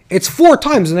 It's 4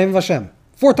 times the name of Hashem.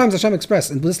 4 times Hashem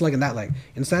expressed in this leg and that leg. You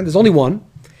understand? There's only 1.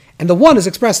 And the 1 is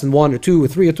expressed in 1 or 2 or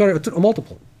 3 or 20 or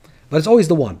multiple. But it's always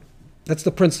the 1. That's the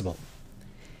principle.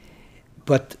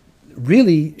 But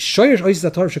really, there's a shaila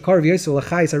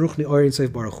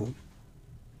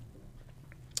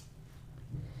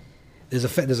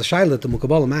that the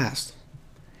Mukabalim asked.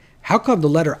 How come the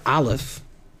letter Aleph,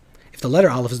 if the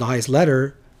letter Aleph is the highest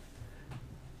letter,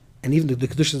 and even the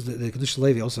Kedusha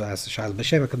Levi also asked the shaila,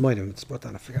 B'Shem HaKadmonim, it's brought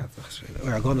down, I forgot,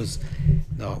 or Agonos,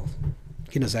 no,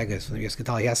 Kinos Eges, from the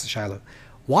Yeskatali, he asked the shaila.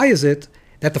 Why is it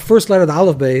that the first letter of the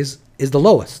Aleph base is the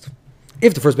lowest?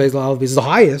 If the first base of the Aleph base is the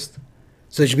highest,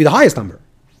 so it should be the highest number.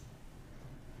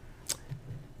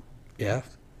 Yeah.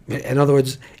 In other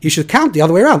words, you should count the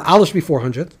other way around. Aleph should be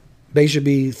 400. Base should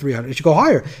be 300. It should go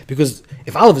higher. Because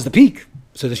if Aleph is the peak,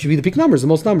 so there should be the peak numbers, the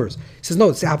most numbers. He says, no,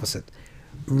 it's the opposite.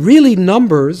 Really,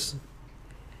 numbers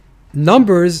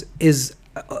is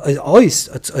always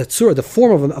the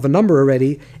form of a number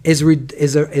already is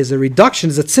a reduction,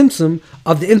 is a tzimtzum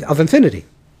of infinity.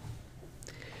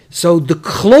 So the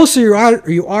closer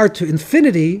you are to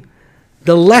infinity,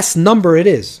 the less number it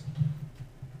is.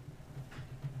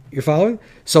 You're following?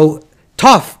 So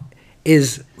Tov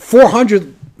is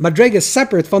 400 madregas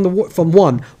separate from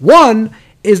 1. 1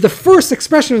 is the first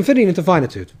expression of infinity into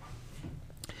finitude.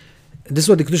 This is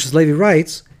what the Kedushas Levi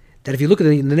writes, that if you look at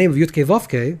the name of Yud Kei Vav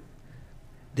Kei,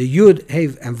 the Yud,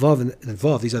 Hev, and Vav, and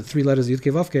Vav, these are the 3 letters of Yud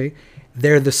Kei Vav Kei,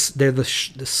 they're the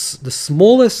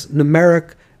smallest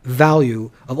numeric value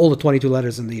of all the 22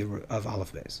 letters of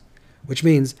Aleph base. Which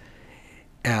means,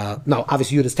 no,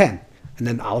 obviously Yud is 10, and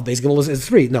then Aleph base Gimel is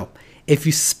 3. No, if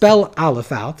you spell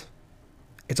Aleph out,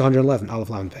 it's 111. Aleph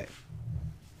Lamed Pei.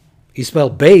 You spell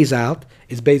Beis out,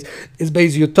 it's Beis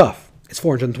Yud Tov. It's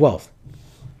 412,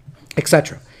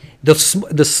 etc. The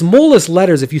smallest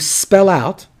letters, if you spell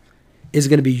out, is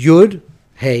going to be Yud,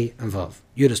 Hey, and Vav.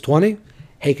 Yud is 20,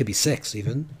 Hey could be 6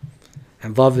 even,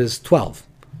 and Vav is 12.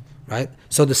 Right?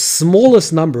 So the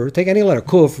smallest number, take any letter,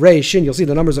 Kuf, Rei, Shin, you'll see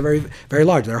the numbers are very, very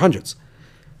large. They're hundreds,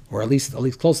 or at least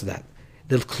close to that.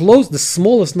 The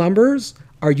smallest numbers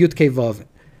are Yud Kei Vav,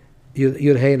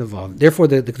 Yud Hey and Vav. Therefore,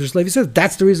 the Kedushas Levi says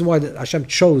that's the reason why Hashem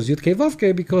chose Yud Kei Vav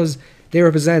Kei, because they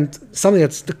represent something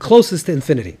that's the closest to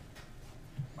infinity.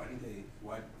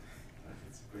 Why?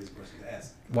 It's a crazy question to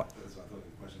ask. What? That's what I thought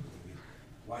the question was going to be.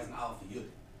 Why isn't Aleph a Yud?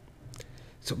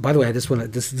 So, by the way, this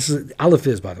is Aleph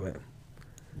is, by the way.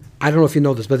 I don't know if you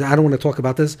know this, but I don't want to talk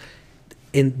about this.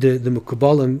 In the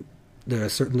Mukabalim,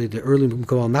 certainly the early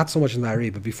Mukabalim, not so much in the Ari,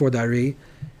 but before the Ari,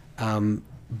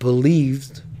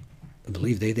 believed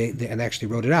they and actually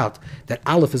wrote it out, that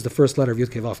Aleph is the first letter of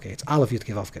Yud Kei Vav Kei. It's Aleph Yud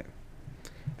Kei Vav Kei.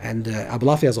 And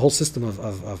Abulafi has a whole system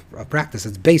of practice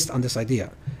that's based on this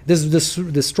idea. This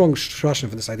strong shashim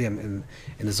for this idea in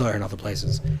the Zohar and other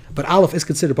places. But Aleph is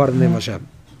considered part of the name of Hashem.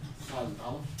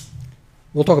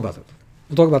 We'll talk about it.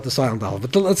 We'll talk about the silent Aleph,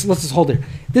 but let's just hold there.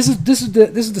 This is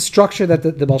the structure that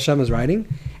the Baal Shem is writing,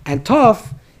 and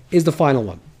Tov is the final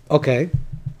one. Okay.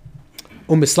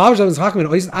 That's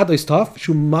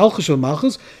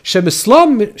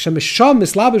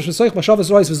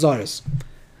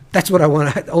what I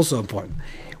want also important.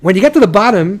 When you get to the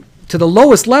bottom, to the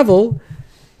lowest level,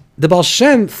 the Baal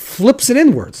Shem flips it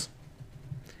inwards.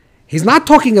 He's not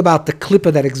talking about the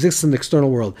klippa that exists in the external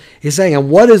world. He's saying, and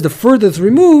what is the furthest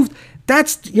removed?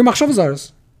 That's your machshavas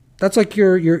zaros. That's like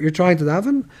you're trying to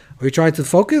daven, or you're trying to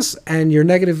focus, and your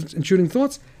negative intruding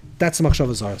thoughts. That's the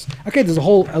machshavas zaros. Okay, there's a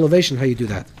whole elevation how you do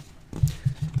that.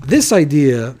 This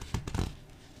idea,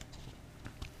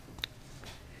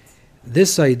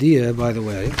 by the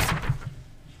way,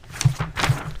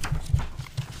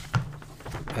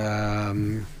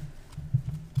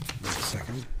 wait a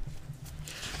second.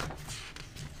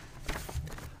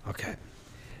 Okay,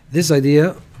 this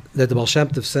idea that the Baal Shem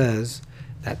Tov says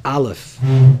that Aleph,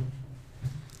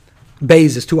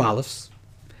 Beis is 2 Alephs.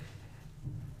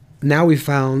 Now we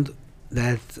found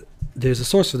that there's a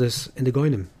source for this in the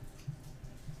Goinim,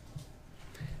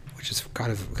 which is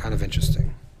kind of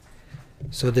interesting.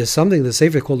 So there's something in the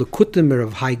Sefer called the Kutim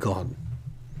of Hai Gon.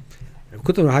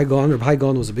 Kutim of Hai Gon, Reb Hai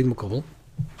Gon was a big Mekubal.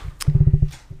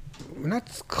 We're not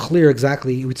clear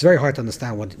exactly. It's very hard to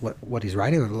understand what he's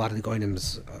writing. A lot of the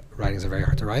Goinim's writings are very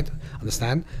hard to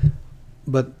understand.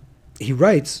 But he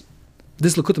writes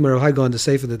this Kutim of Hai Gon, the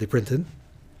Sefer that they printed.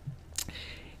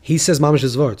 He says Mamash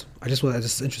Zvort.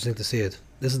 It's interesting to see it.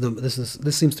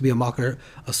 This seems to be a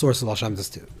source of Baal Shem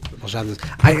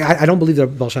Tov. I don't believe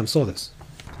that Baal Shem saw this.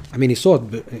 I mean, he saw it,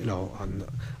 on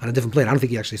a different plane. I don't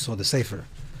think he actually saw the Sefer.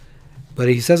 But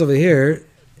he says over here,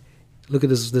 look at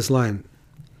this line.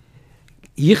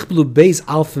 Yichblu Beis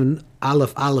Alfen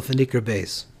Aleph Aleph and Ikr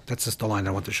Beis. That's just the line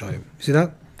I want to show you. You see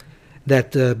that?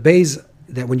 That Beis,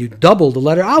 that when you double the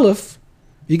letter Aleph,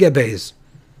 you get Beis.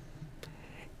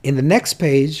 In the next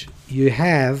page, you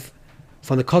have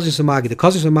from the Kozis Magid. The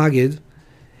Kozis Magid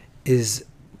is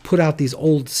put out these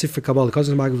old Sifrei Kabbalah. The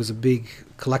Kozis Magid was a big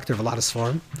collector of a lot of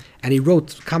Sfarim, and he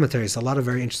wrote commentaries, a lot of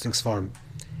very interesting Sfarim.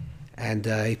 And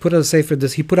he put out a Sefer.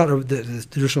 He put out the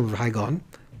Jerusalem of Hai Gon,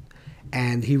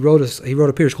 and he wrote a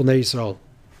Pirush called Ner Yisrael.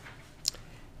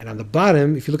 And on the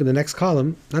bottom, if you look at the next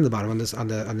column, not on the bottom, on the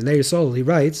Ner Yisrael, he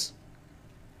writes,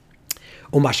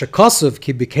 Umasha Kosov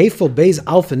ki b'keifel Beis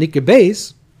Alpha Nikir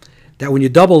Beis. That when you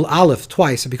double Aleph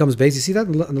twice, it becomes Beis. You see that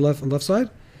on the left side?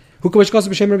 All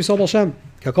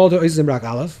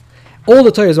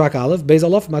the Torah is Rak Aleph. Beis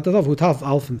Aleph, Matadav, Hutav,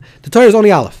 Aleph. The Torah is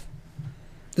only Aleph.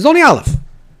 There's only Aleph.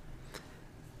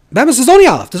 Bemis is only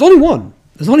Aleph. There's only one.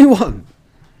 There's only one.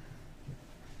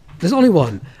 There's only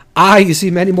one. You see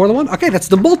many more than one? Okay, that's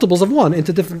the multiples of one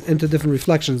into different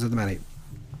reflections of the many. Is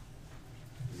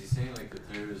he saying like the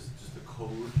Torah is just a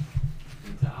code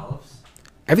into Alephs?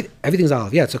 Everything's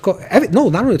Aleph. Yeah, it's a code. No,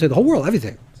 not only the whole world,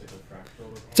 everything.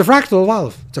 It's a fractal of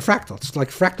Aleph. It's a fractal. It's like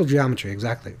fractal geometry,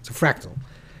 exactly. It's a fractal.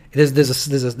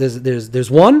 There's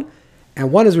one,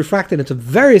 and one is refracted into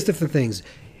various different things.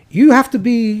 You have to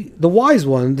be the wise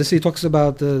one. This he talks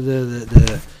about the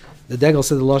Degel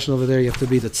said the Lashon over there. You have to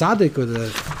be the tzaddik or the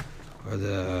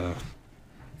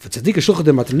tzaddik shulchan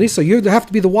de matronisa. You have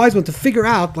to be the wise one to figure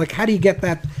out like how do you get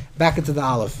that back into the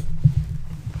Aleph.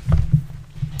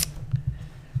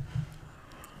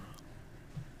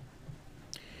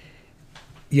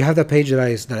 You have that page that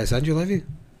I sent you, Levi?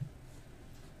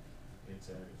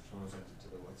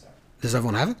 Does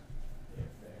everyone have it?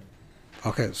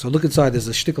 Okay, so look inside. There's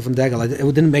a shtickle from Dagel. It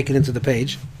didn't make it into the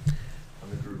page.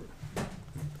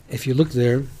 If you look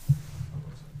there,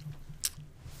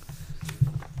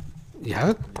 you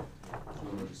have it?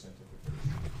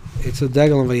 It's a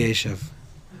Dagel and Vayeshev.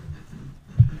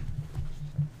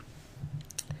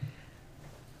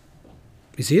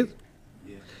 You see it?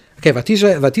 Okay,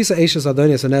 Vatisa Eishes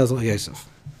Adonias and Yosef.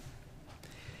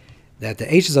 That the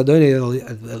Eishes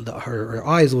Adonias, her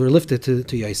eyes were lifted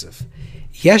to Yosef.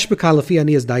 Yesh b'kalafi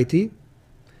aniyas daiti.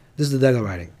 This is the Degel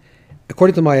writing.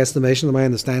 According to my estimation, to my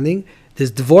understanding,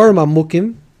 there's Dvorim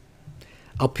Amukim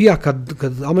al pia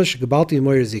kadamish gebalti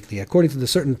moyer zikni. According to the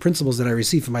certain principles that I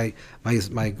received from my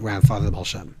grandfather, the Baal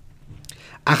Shem.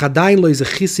 Achadayin lo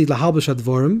izachisi lahalbish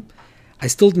advorim. I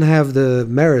still didn't have the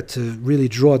merit to really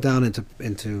draw it down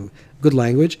into good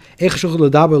language.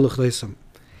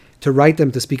 To write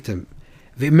them, to speak to him.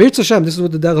 This is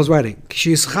what the Degel is writing.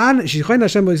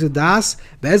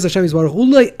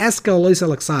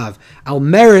 I'll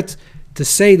merit to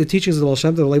say the teachings of the Baal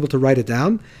Shem Tov, I'll able to write it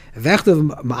down. Now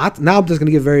I'm just going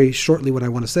to give very shortly what I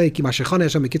want to say. I'm just going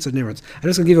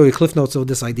to give you a cliff notes of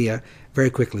this idea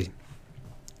very quickly.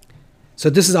 So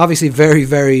this is obviously very,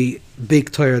 very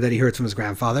big Torah that he heard from his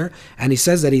grandfather, and he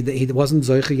says that he wasn't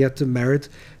zoiche yet to merit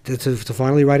to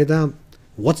finally write it down.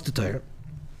 What's the Torah?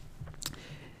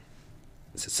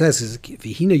 It says,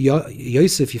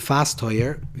 Yosef Yifas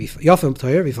Torah, Yofem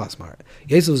Torah Yifas Mar.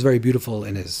 Yosef was very beautiful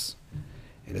in his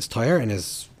Torah, in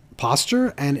his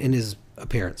posture, and in his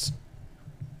appearance.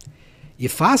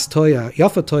 Yifas Torah,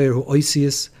 Yofa Torah Hu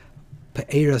Oisius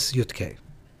Pe'eras Yutke.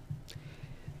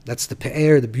 That's the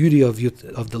pe'er, the beauty of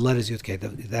the letters Yudke.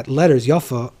 That letters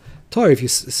Yafa Torah. If you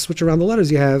switch around the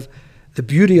letters, you have the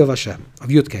beauty of Hashem, of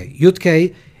Yudke.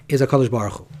 Yudke is a Kadosh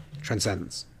Baruch Hu,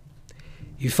 transcendence.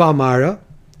 Yifa Mara,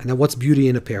 and then what's beauty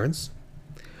in appearance?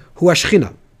 Hu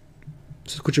Ashchina.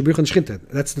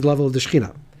 That's the level of the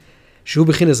Shchina. Shu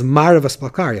Bechin is Mara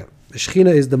Vasplaklaria. The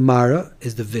Shchina is the Mara,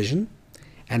 is the vision,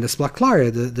 and the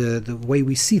Splaklaria, the way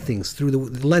we see things, through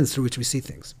the lens through which we see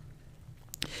things.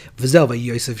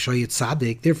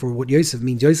 Therefore, what Yosef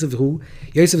means, Yosef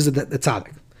is the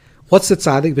tzaddik. What's the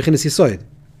tzaddik? Bechinas Yisoid.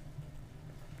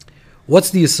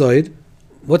 What's the Yisoid?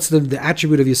 What's the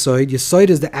attribute of Yisoid? Yisoid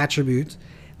is the attribute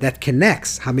that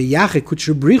connects Hamiyache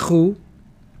Kutshubrichu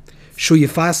Shu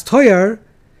Yifas Toyar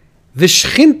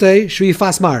Vishchinte Shu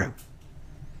Yifas Mara.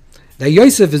 Now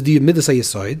Yosef is the Midas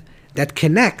Yisoid that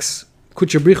connects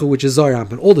Kutshubrichu, which is Zohar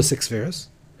and all the six spheres.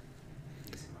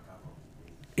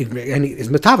 And he is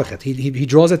metavachet. He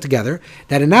draws it together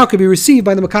that it now can be received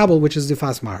by the makabel, which is the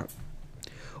Yifas Mara.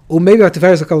 Or maybe at the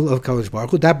Tiferes of Kadosh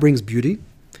Baruch Hu, that brings beauty.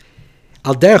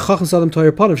 Al der chacham sadam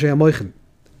toyer panim sheyam moichin.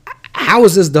 How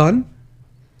is this done?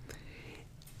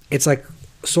 It's like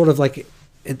sort of like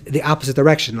in the opposite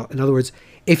direction. In other words,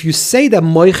 if you say that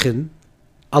moichin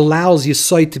allows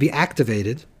Yisoid to be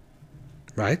activated,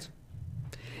 right?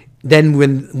 Then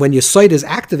when Yisoid is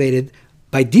activated,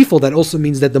 by default that also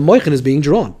means that the moichin is being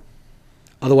drawn.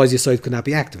 Otherwise Yisoid could not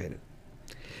be activated.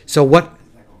 So what?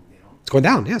 It's going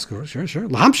down. Yes, sure.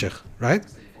 Lahamshich, right?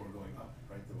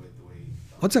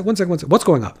 One second. What's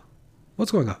going up?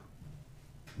 What's going up?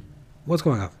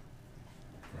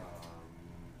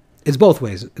 It's both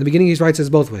ways. In the beginning, he writes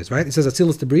it's both ways, right? It says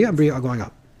Atzilus to Bria and Bria are going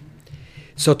up.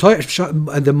 So the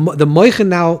moichin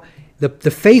now,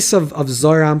 the face of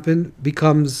Zohar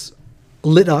becomes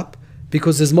lit up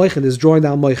because his moichin is drawing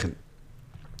down moichin.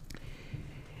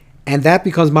 And that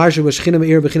becomes Marsha Shechina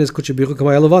Meir Bechinas Kutshabichu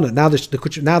Kamay Levana. Now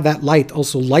that light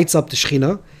also lights up the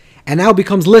Shechina and now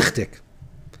becomes lichtik.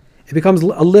 It becomes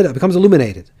lit up, becomes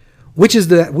illuminated. Which is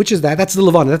that? That's the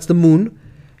Levana, that's the moon.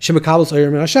 Shemekabels Oyer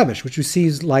Min HaShemesh, which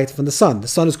receives light from the sun. The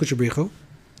sun is Kutshabrichu.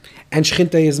 And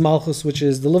Shechinte is Malchus, which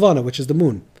is the Levana, which is the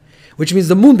moon. Which means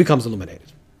the moon becomes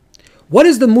illuminated. What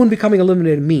does the moon becoming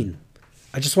illuminated mean?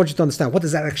 I just want you to understand, what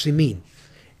does that actually mean?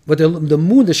 What the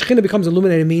moon, the Shekhinah becomes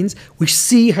illuminated means we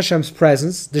see Hashem's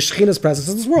presence, the Shekhinah's presence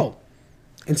in this world.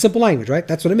 In simple language, right?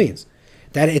 That's what it means.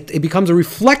 That it becomes a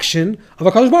reflection of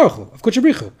HaKadosh Baruch Hu, of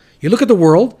Kutshabrichu. You look at the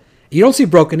world, you don't see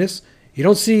brokenness, you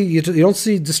don't see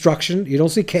destruction, you don't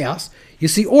see chaos, you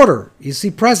see order, you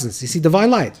see presence, you see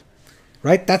divine light.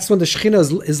 Right? That's when the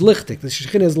Shekhinah is lichtik. The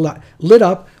Shekhinah is lit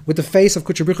up with the face of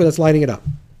Kutshabrichu that's lighting it up.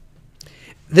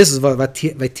 This is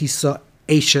Vatisa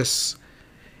Ashes.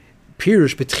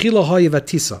 Pirush Betchila Hoye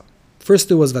Vatisa. First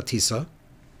there was Vatisa,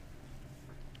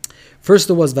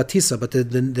 but the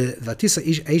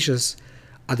Vatisa Ashes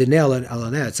Adinel and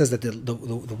Alaneh. It says that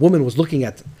the woman was looking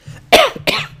at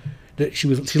she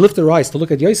lifted her eyes to look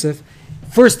at Yosef.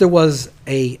 First there was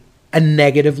a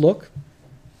negative look,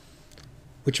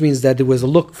 which means that there was a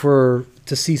look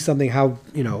to see something how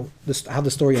the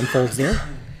story unfolds there,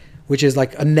 which is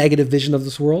like a negative vision of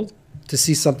this world, to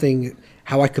see something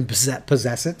how I can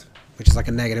possess it, which is like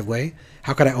a negative way.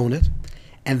 How could I own it?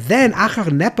 And then achar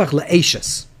nepach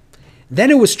le'eshes.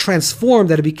 Then it was transformed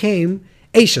that it became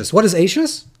Ashes. What is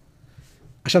Ashes?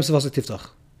 Hashem Sivasa Tiftach.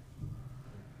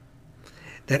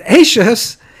 That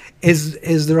Ashes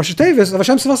is the Rosh Tevis of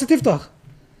Hashem Sivasa Tiftach.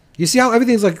 You see how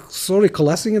everything's like slowly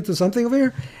coalescing into something over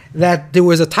here? That there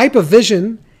was a type of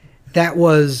vision that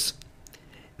was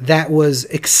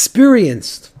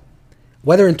experienced,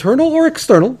 whether internal or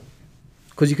external,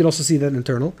 because you can also see that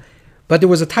internal, but there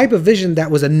was a type of vision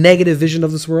that was a negative vision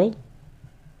of this world.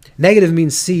 Negative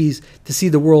means to see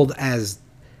the world as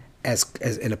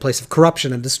in a place of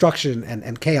corruption and destruction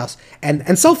and chaos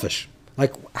and selfish.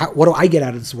 Like, what do I get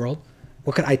out of this world?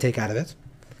 What can I take out of it?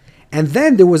 And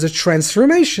then there was a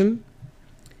transformation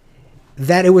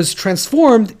that it was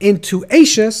transformed into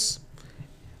Ashes,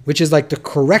 which is like the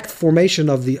correct formation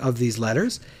of these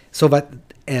letters. So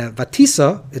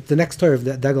Vatisa, the next Torah of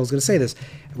Dagel is going to say this.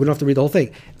 We don't have to read the whole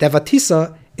thing. That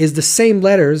Vatisa is the same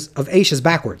letters of Ashes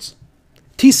backwards.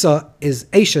 Tisa is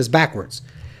Ashes backwards.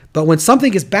 But when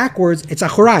something is backwards, it's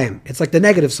Achorayim. It's like the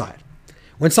negative side.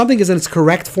 When something is in its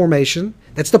correct formation,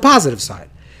 that's the positive side.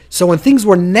 So when things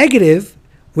were negative,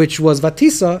 which was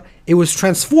Vatisa, it was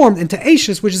transformed into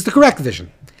Ashes, which is the correct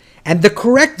vision. And the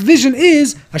correct vision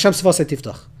is Hashem Sivasei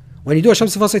Tiftach. When you do Hashem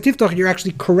Sivasei Tiftach, you're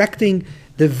actually correcting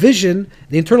the vision,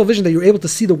 the internal vision, that you're able to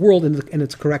see the world in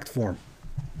its correct form.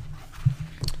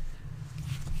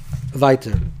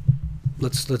 Weiter.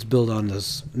 Let's build on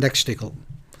this. Next shtickle.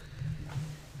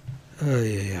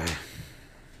 Where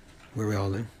are we all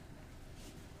now?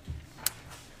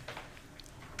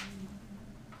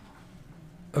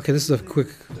 Okay, this is a quick...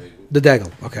 The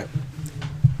Dagel, okay.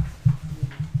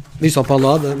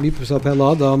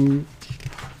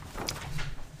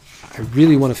 I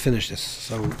really want to finish this,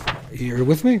 so you're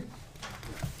with me?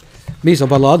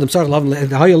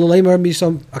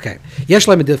 Okay.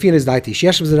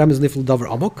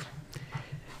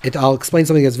 I'll explain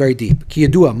something that's very deep. Ki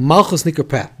yadua malchus nikar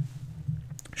peh.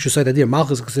 Shusay dadir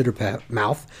malchus is considered peh,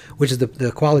 mouth, which is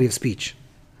the quality of speech.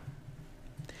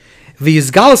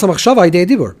 V'yizgalas hamachshava idei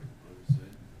dibur.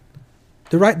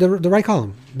 The right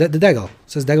column, the degel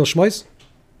says degel shmois.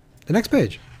 The next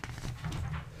page.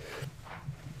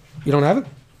 You don't have it?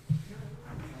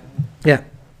 Yeah.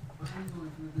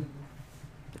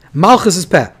 Malchus is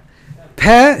peh.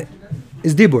 Peh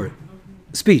is dibur,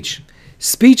 speech.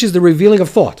 Speech is the revealing of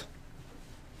thought.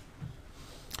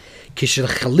 When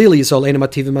Klal Yisrael is not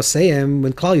mativ masayim,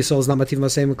 when Klal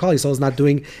Yisrael is not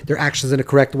doing their actions in a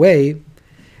correct way,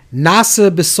 nasa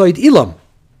besoid ilam,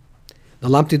 the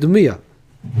lamti dumiyah,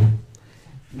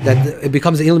 that it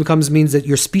becomes ilam means that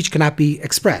your speech cannot be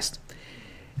expressed.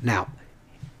 Now,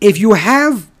 if you're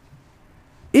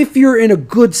in a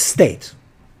good state,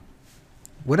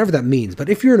 whatever that means, but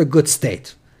if you're in a good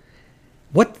state,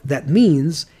 what that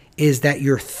means is that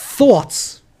your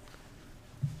thoughts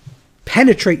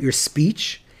penetrate your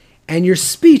speech, and your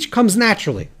speech comes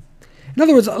naturally. In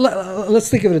other words, let's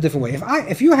think of it a different way.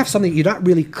 If you have something you're not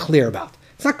really clear about,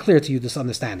 it's not clear to you, this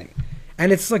understanding,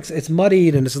 and it's like it's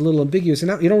muddied and it's a little ambiguous, you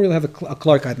don't really have a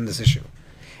clarity in this issue.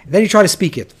 And then you try to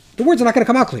speak it. The words are not going to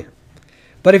come out clear.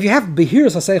 But if you have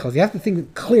behiras haseichel, if you have the thing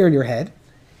clear in your head,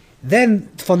 then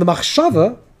from the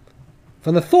machshava,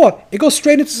 from the thought, it goes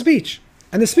straight into speech.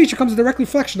 And the speech becomes a direct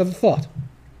reflection of the thought.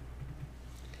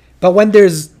 But when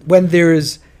there's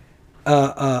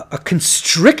a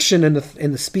constriction in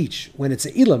the speech, when it's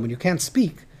an ilam, when you can't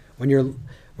speak, when you're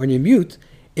mute,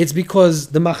 it's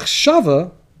because the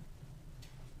machshava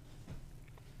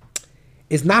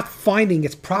is not finding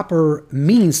its proper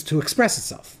means to express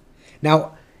itself.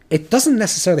 Now, it doesn't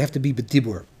necessarily have to be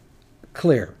b'dibur,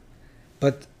 clear,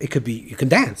 but it could be, you can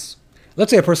dance.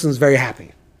 Let's say a person is very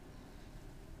happy,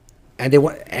 and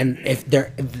if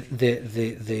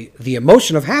the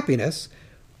emotion of happiness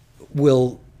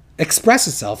will express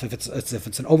itself, if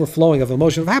it's an overflowing of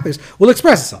emotion of happiness, will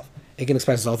express itself. It can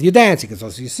express itself. You dance, you can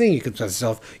express you sing, you can express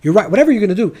itself. You're right. Whatever you're going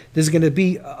to do, there's going to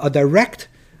be a direct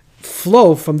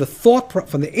flow from the thought,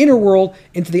 from the inner world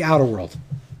into the outer world.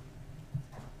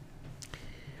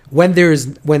 When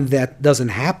that doesn't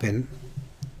happen,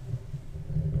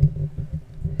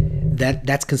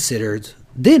 that's considered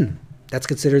din. That's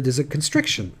considered as a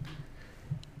constriction.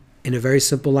 In a very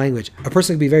simple language, a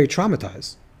person can be very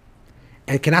traumatized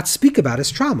and cannot speak about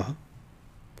his trauma.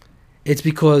 It's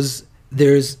because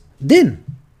there's din,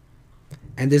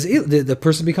 and the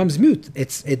person becomes mute.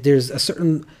 There's a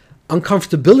certain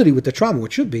uncomfortability with the trauma,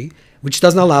 which should be, which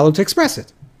doesn't allow him to express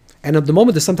it. And at the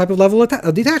moment there's some type of level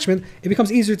of detachment, it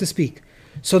becomes easier to speak.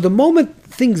 So the moment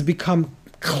things become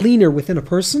cleaner within a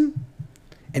person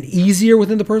and easier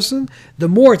within the person, the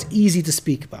more it's easy to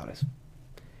speak about it.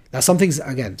 Now, some things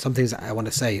I want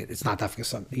to say, it's not that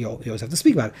you always have to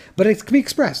speak about it, but it can be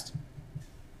expressed.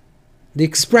 The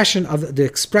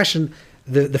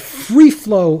free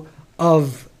flow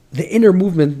of the inner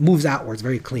movement moves outwards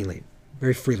very cleanly,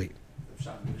 very freely.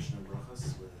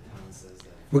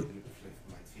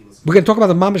 We're going to talk about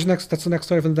the mamish next. That's the next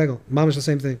story from the Degel. Mamish, the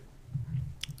same thing.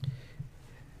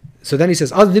 So then he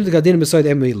says, now the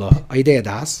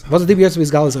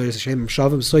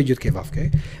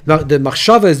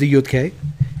machshava is the yudke.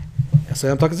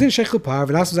 So I'm talking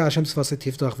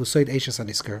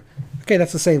okay,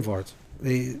 that's the same word.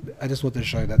 I just wanted to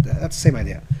show you that that's the same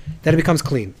idea. That it becomes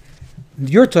clean.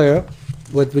 Your Torah,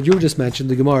 what you just mentioned,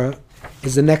 the Gemara,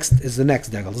 is the next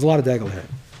Degel. There's a lot of Degel here.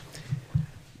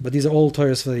 But these are old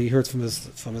Torahs that he heard from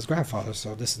his grandfather,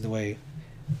 so this is we're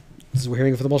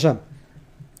hearing it from the Baal Shem.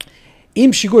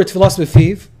 Im shigur tefillas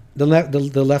befiv,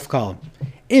 the left column.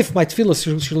 If my tefillah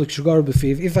shigur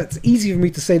befiv, if it's easy for me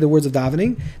to say the words of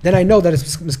davening, then I know that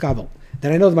it's miskabel.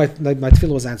 Then I know that my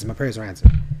tefillah was answered, my prayers are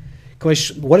answered. What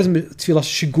does tefillah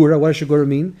shigura? What does shigura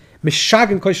mean?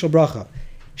 Mishagen koishel bracha.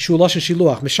 Shulash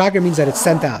shiluach. Mishagen means that it's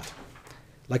sent out,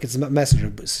 like it's a messenger.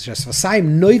 That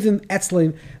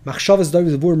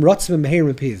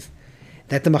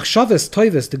the machshavas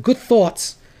toivas, the good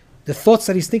thoughts, the thoughts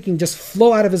that he's thinking, just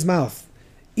flow out of his mouth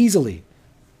easily.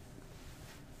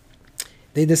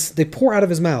 They pour out of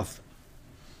his mouth,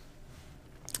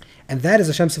 and that is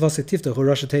Hashem Sivasei Tiftach or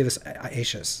Rosh Tevis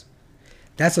Eishes.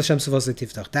 That's Hashem Sivasei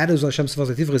Tiftach. That is Hashem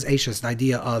Sivasei Tiftach is Eishes. The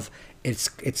idea of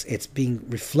it's being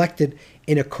reflected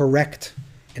in a correct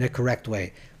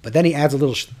way. But then he adds a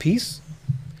little piece,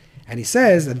 and he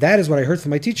says, and that is what I heard from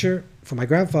my teacher, from my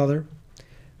grandfather,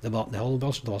 the Baal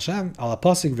Shem, al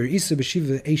apasik v'risu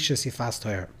b'shiva eishes yifas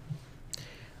toyer.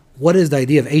 What is the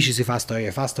idea of eishes yifas toyer?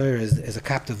 Yifas toyer is a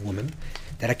captive woman.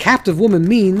 That a captive woman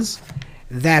means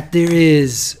that there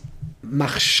is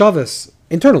machshavas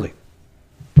internally.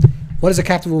 What does a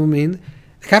captive woman mean?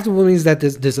 A captive woman means that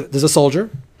there's a soldier.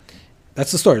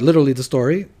 That's the story, literally the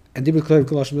story. And a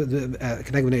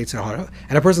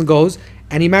person goes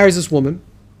and he marries this woman,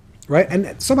 right?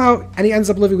 And somehow, and he ends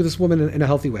up living with this woman in a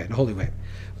healthy way, in a holy way.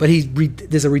 But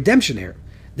there's a redemption here.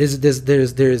 There's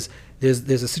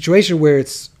a situation where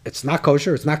it's not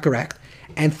kosher, it's not correct,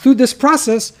 and through this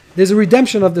process, there's a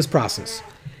redemption of this process.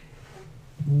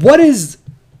 What is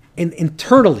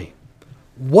internally?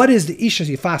 What is the isha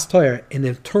yifas toyer, an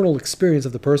internal experience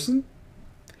of the person?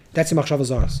 That's your machshava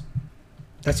zaras.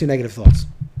 That's your negative thoughts.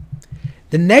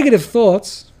 The negative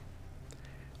thoughts,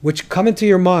 which come into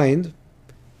your mind,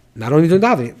 not only during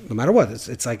davening, no matter what,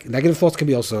 it's like negative thoughts can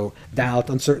be also doubt,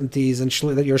 uncertainties, and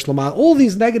that you're shlama. All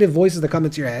these negative voices that come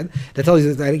into your head that tell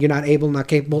you that you're not able, not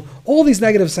capable. All these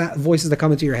negative voices that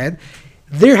come into your head,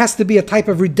 there has to be a type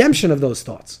of redemption of those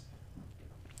thoughts.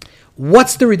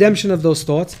 What's the redemption of those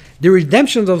thoughts? The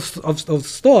redemption of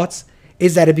thoughts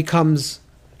is that it becomes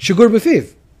shigur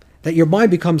b'fiv, that your mind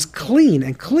becomes clean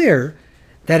and clear,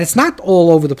 that it's not all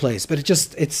over the place, but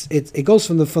it goes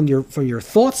from your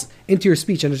thoughts into your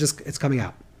speech, and it's coming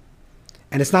out,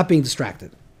 and it's not being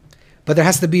distracted. But there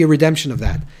has to be a redemption of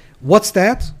that. What's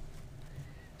that?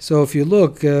 So if you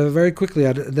look very quickly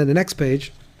at the next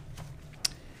page,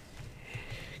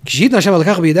 you'll see the Shechina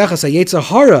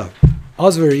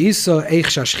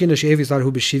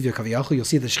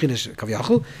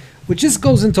Kaviyachal, which just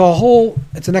goes into a whole.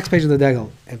 It's the next page of the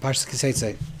Degel in Parshas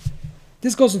Kiseitze.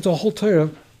 This goes into a whole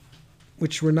Torah,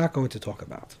 which we're not going to talk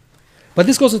about. But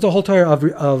this goes into a whole Torah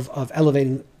of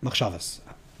elevating machshavas,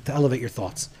 to elevate your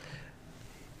thoughts.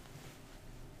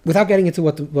 Without getting into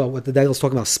what the Degel is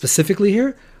talking about specifically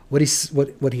here, what he's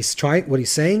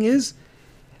saying is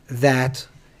that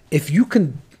if you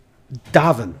can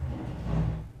daven,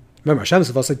 remember, Hashem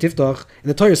Tiftach in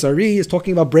the Torah Sari is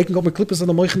talking about breaking open klippas on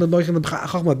the moichin and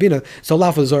chachma bina. So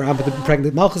Allah for the Zohar, but the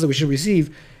pregnant malchus that we should receive.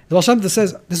 The Baal Shem Tov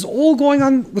says this is all going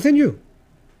on within you.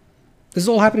 This is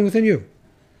all happening within you.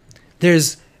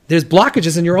 There's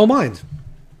blockages in your own mind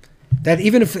that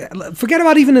even if forget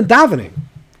about even in davening,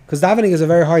 because davening is a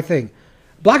very hard thing.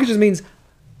 Blockages means,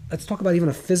 let's talk about even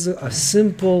a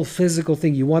simple physical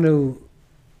thing. You want to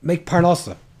make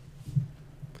parnasa,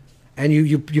 and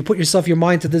you put your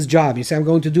mind to this job. You say, I'm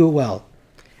going to do it well.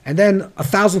 And then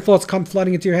 1,000 thoughts come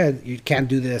flooding into your head. You can't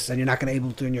do this, and you're not going to be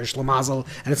able to, and you're shlamazel,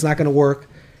 and it's not going to work.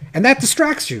 And that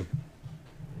distracts you.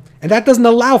 And that doesn't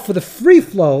allow for the free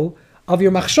flow of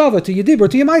your machshava to your dibur,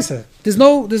 to your maisa. There's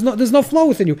no flow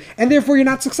within you. And therefore you're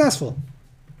not successful.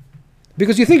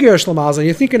 Because you think you're a shlamazel, and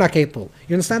you think you're not capable.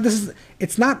 You understand?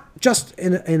 It's not just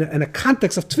in a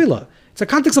context of tefillah. It's a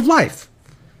context of life.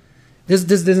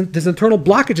 There's internal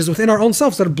blockages within our own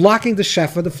selves that are blocking the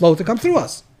shefa, the flow to come through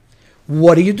us.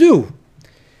 What do?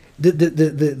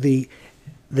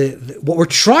 What we're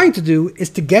trying to do is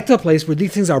to get to a place where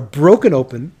these things are broken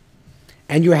open,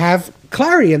 and you have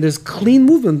clarity, and there's clean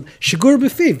movement. Shigur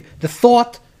b'fiv. The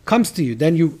thought comes to you,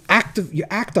 then you act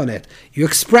on it, you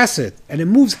express it, and it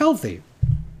moves healthy,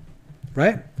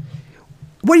 right?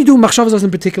 What do you do with machshavas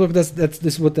in particular?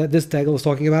 That's what this tagel is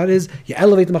talking about. Is you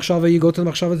elevate the machshava, you go to the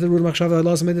machshava, to the root of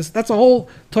machshava. That's a whole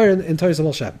Torah in Torah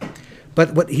Baal Shem.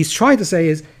 But what he's trying to say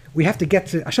is we have to get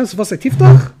to Hashem Sefas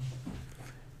Tiftach.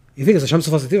 You think it's Hashem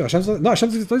Sefas Tiftach? No, Hashem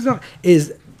Sefas Tiftach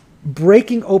is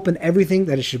breaking open everything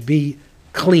that it should be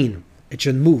clean. It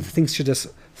should move. Things should just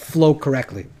flow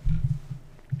correctly.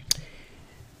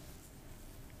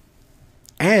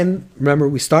 And remember,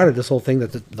 we started this whole thing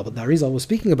that the AriZal was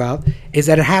speaking about, is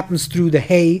that it happens through the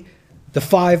 5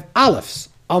 Alephs.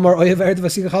 Amar the 5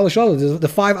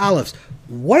 Alephs.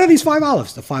 What are these 5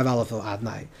 Alephs? The 5 Aleph of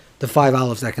Adnai. The 5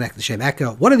 Alephs that connect the Shem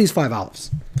Echo. What are these 5 Alephs?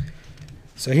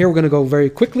 So here we're going to go very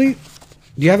quickly. Do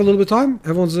you have a little bit of time?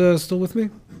 Everyone's still with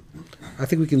me? I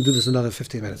think we can do this another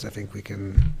 15 minutes. I think we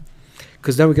can,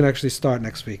 because then we can actually start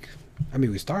next week. I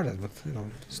mean, we started, but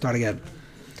start again.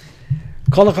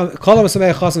 So the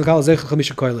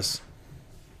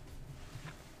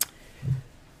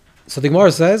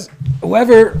Gemara says,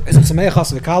 whoever is a Sameach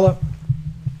Chas V'Kala,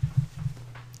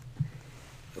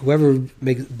 whoever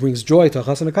brings joy to a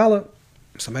Chas V'Kala,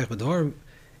 Sameach B'Dor,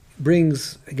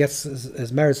 gets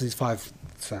his merits these 5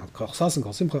 sound. Kol Chasim,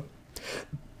 Kol Simcha.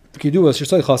 Kidu as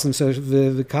Shesay Chasim says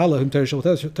V'Kala whom Torah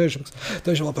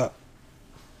Shabbat.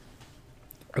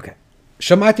 Okay.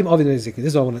 Shamatim Avi Neziki. This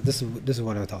is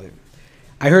what I want to tell you.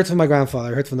 I heard from my grandfather.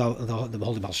 I heard from the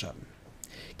Holy Baal Shem.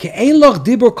 Ke'ein loch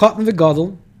dibur katan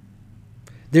v'gadol.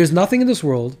 There's nothing in this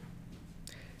world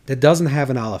that doesn't have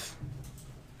an Aleph.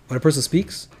 When a person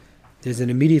speaks, there's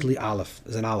an immediately Aleph.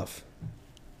 There's an Aleph.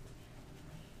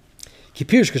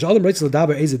 Kipirish, because all the rights of the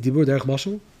daber is a dibur derech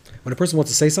mashal. When a person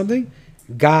wants to say something,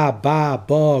 ga, ba,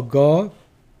 ba, ga,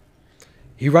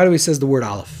 he right away says the word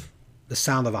Aleph, the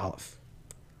sound of Aleph.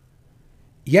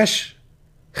 Yesh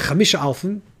chamisha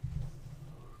alfen.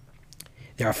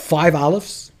 There are 5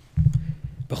 Alephs.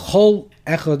 B'chol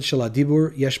echad shel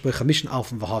hadibur yesh b'chamishin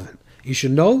alfen v'haven. You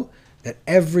should know that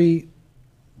every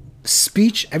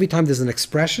speech, every time there's an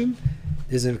expression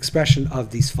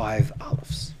of these 5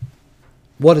 Alephs.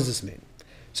 What does this mean?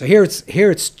 So here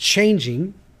it's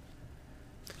changing.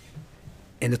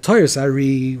 In the Torah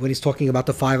Sari, when he's talking about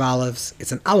the 5 Alephs,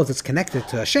 it's an Aleph that's connected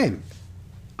to Hashem.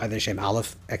 Either Hashem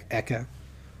Aleph, Eke,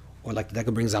 or like the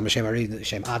Decker brings down Hashem Ari,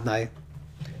 Hashem Adnai.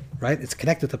 Right? It's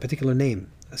connected to a particular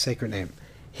name, a sacred name.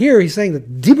 Here he's saying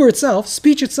that Dibur itself,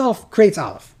 speech itself, creates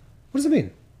Aleph. What does it mean?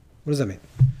 What does that mean?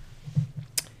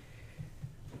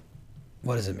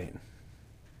 What does it mean?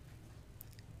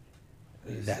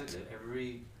 You said that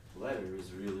every letter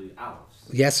is really Aleph.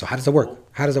 Yes, so how does it work?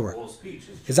 How does it work? All speech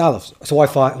It's Aleph. So why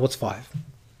 5? What's 5?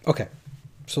 Okay.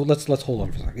 So let's hold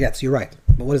on for a second. Yes, you're right.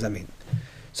 But what does that mean?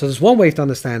 So there's one way to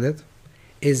understand it,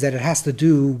 is that it has to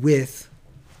do with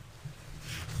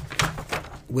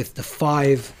the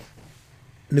 5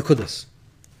 Nekudas.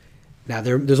 Now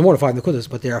there's more than 5 Nekudas,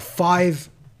 but there are 5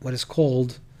 what is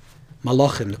called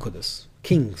Malachim Nekudas,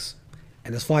 kings.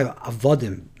 And there's 5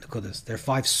 Avodim Nekudas. There are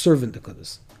 5 servant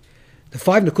Nekudas. The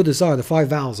 5 Nekudas are, the 5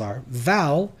 vowels are,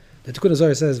 Val, the Tikkun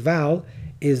Zohar says Val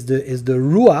is the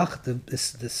Ruach,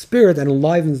 the spirit that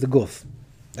enlivens the Guf.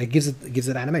 It gives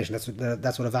it animation. That's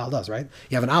what a vowel does, right?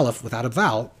 You have an Aleph without a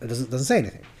vowel, it doesn't say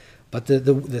anything. But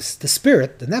the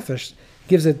spirit, the Nefesh,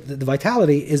 gives it, the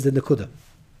vitality is the Nekuda.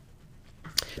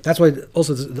 That's why it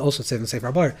also says in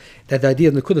Sefer Abar that the idea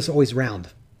of Nekudas is always round.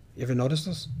 You ever notice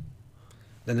this?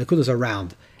 The Nekudas are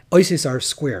round. Oisis are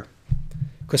square.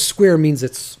 Because square means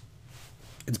it's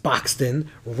boxed in.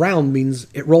 Round means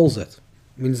it rolls it.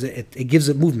 It means it gives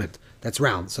it movement. That's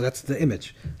round. So that's the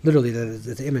image. Literally,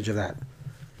 the image of that.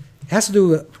 It has to do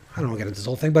with, I don't want to get into this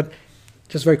whole thing, but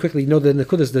just very quickly, you know the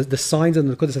Nekudas, the signs of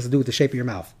the Nekudas has to do with the shape of your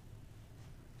mouth.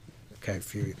 Okay,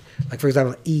 like for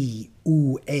example, E,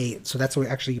 U, A. So that's why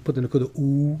actually you put the Nekuda,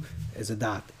 U is a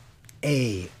dot.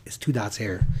 A is 2 dots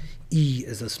here. E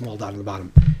is a small dot on the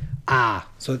bottom. Ah.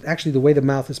 So actually the way the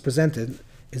mouth is presented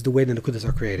is the way the Nekudas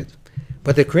are created.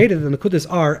 But the Nekudas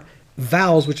are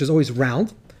vowels, which is always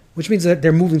round, which means that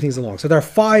they're moving things along. So there are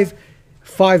 5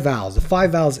 vowels. The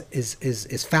 5 vowels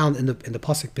is found in the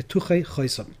pasuk Betuche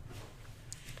Choisam.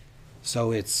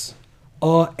 So it's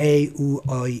A, E, U,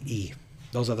 I, E.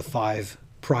 Those are the 5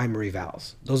 primary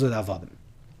vowels. Those are the avadim.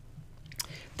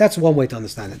 That's one way to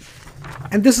understand it.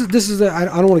 And this is the, I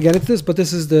don't want to get into this, but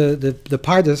this is the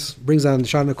Pardes brings down the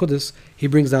Shana Kudus. He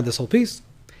brings down this whole piece.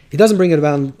 He doesn't bring it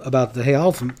about the Hey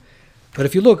Alphim, but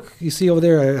if you look, you see over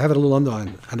there, I have it a little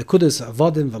underlined. And the Kudus,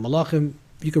 Avadim, Vamalachim,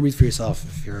 you can read for yourself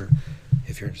if you're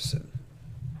interested.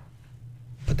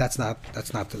 But that's not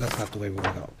the way we want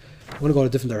to go. We want to go in a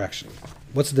different direction.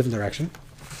 What's the different direction?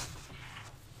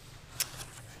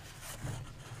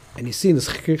 And you see in this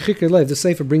Chikr Lev, the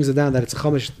Sefer brings it down that it's a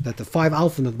Chumash, that the 5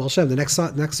 Alpha of Baal Shem, the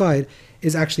next side,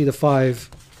 is actually the 5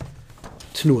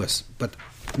 Tnuas. But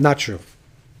not true.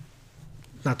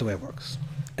 Not the way it works.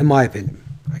 In my opinion.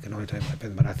 I can only tell you my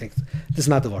opinion, but I think this is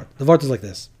not the Vart. The Vart is like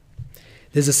this.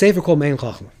 There's a Sefer called Mein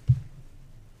Chachma.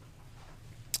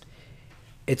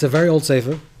 It's a very old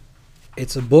Sefer.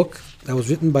 It's a book that was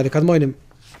written by the Kadmonim.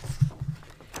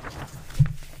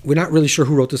 We're not really sure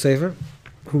who wrote the Sefer,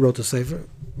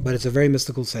 but it's a very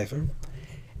mystical Sefer.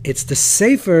 It's the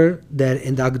Sefer that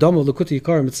in the Agdama of Likutei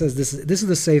Yikarim, it says this is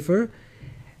the Sefer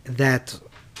that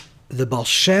the Baal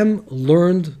Shem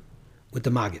learned with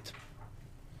the Maggid.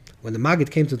 When the Maggid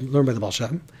came to learn by the Baal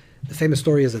Shem, the famous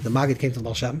story is that the Maggid came to the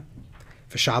Baal Shem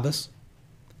for Shabbos,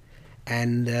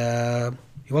 and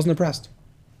he wasn't impressed.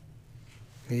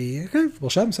 Baal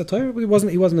Shem said Torah, but he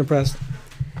wasn't impressed.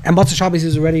 And Matzah Shabbos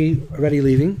is already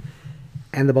leaving,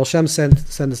 and the Baal Shem sent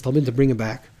his Talmud to bring him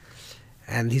back.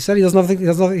 And he said he does nothing.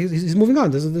 He's moving on.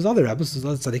 There's other rabbis. There's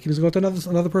other tzaddikim. He's going to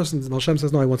another person. The Baal Shem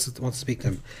says no. He wants to speak to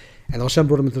him. And the Baal Shem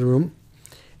brought him into the room.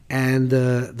 And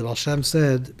the Baal Shem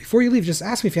said, "Before you leave, just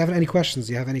ask me if you have any questions.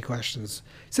 Do you have any questions?"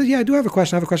 He said, "Yeah, I do have a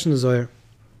question. I have a question to Zohar."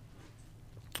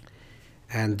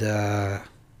 And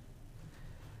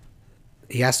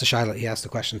he asked the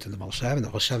question to the Baal Shem, and the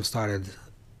Baal Shem started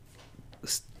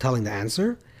telling the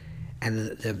answer. And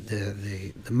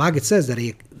the Maggid says that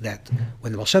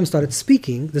when the Baal Shem started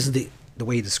speaking, this is the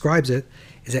way he describes it,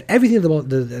 is that everything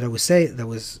when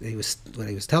he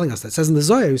was telling us that says in the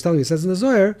Zohar, says in the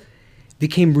Zohar,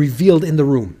 became revealed in the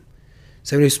room.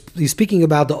 So when he's speaking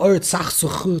about the Or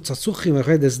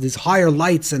Tzatzuchim, these higher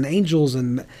lights and angels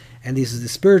and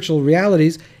these spiritual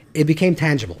realities, it became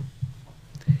tangible.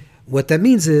 What that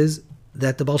means is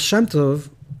that the Baal Shem Tov,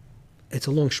 it's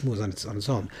a long shmooze on its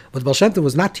own, but the Baal Shem Tov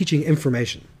was not teaching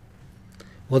information.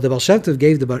 What the Baal Shem Tov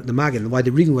gave the Maggid, and why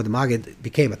the reading of the Maggid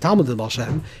became a Talmud of the Baal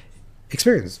Shem,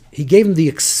 experience. He gave him the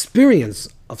experience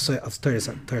of Teres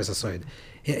HaSoid.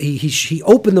 He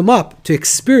opened them up to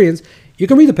experience. You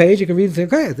can read the page, you can read and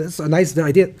think, okay, that's a nice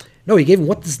idea. No, he gave him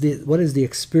what is the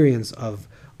experience of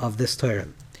this Torah.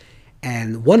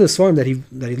 And one of the Svarim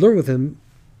that he learned with him,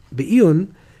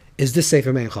 Be'iyun, is this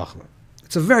Sefer Mein Chachma.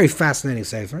 It's a very fascinating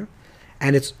Sefer,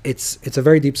 and it's a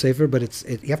very deep Sefer, but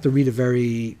you have to read it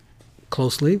very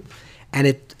closely, and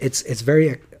it's very,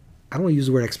 I don't want to use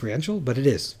the word experiential, but it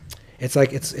is. It's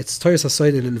like it's Teres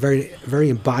HaSoid in a very, very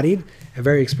embodied and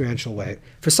very experiential way.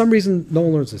 For some reason, no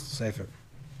one learns this Sefer,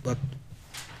 but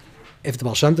if the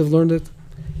Baal Shem Tov learned it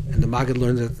and the Maggid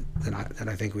learned it, then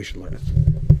I think we should learn it.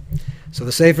 So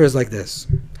the Sefer is like this.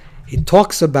 He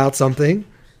talks about something,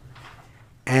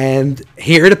 and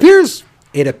here it appears.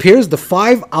 It appears, the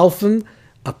 5 Alphen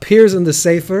appears in the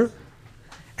Sefer,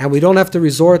 and we don't have to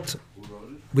resort.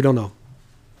 We don't know.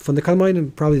 From the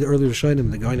Kalmoinim, probably the earlier Rishonim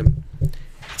and the Goinim. It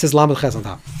says Lamed Ches on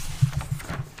top.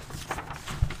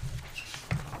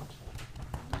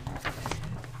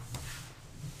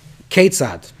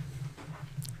 Ketzad.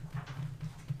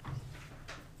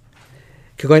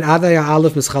 Kegoin Adaya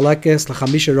Aleph Mischalekes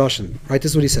Lachamisha Roshan. Right,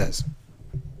 this is what he says.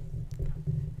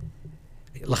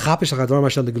 We're going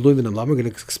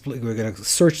to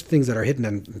search things that are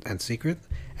hidden and secret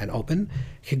and open.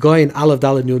 Kegoin Aleph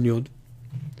Daled Nun Yud.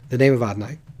 The name of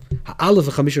Adonai. Aleph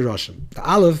Lachamisha Roshan. The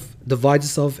Aleph divides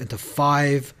itself into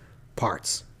 5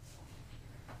 parts.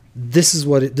 This is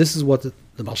what the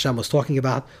Baal Shem was talking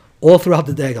about all throughout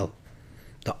the Degel.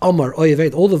 The Omar,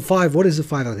 Oyevet, all the 5. What is the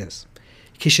 5 of this?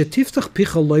 Kishetiftach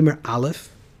picha loimer Aleph,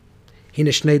 hine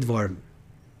shnei dvarim.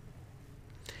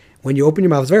 When you open your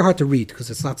mouth, it's very hard to read because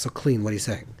it's not so clean what he's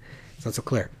saying. It's not so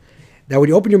clear. Now, when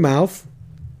you open your mouth,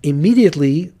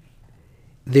 immediately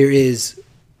there is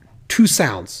 2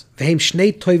 sounds. V'hem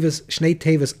shnei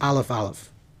tevis Aleph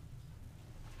Aleph.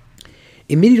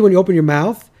 Immediately when you open your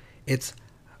mouth, it's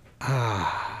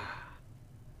ah.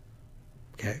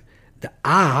 Okay, the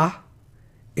ah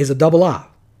is a double ah.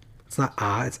 It's not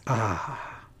ah, it's ah.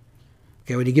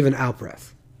 Okay, when you give an out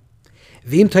breath.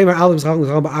 V'im toimer Aleph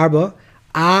arba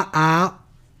ah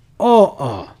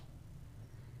oh.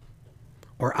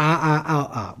 Or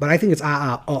ah. But I think it's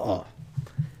ah oh.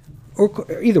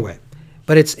 Or either way.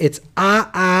 But it's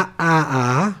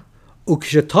ah.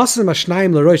 Ukshetosim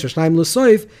ashnayim l'roish ashnayim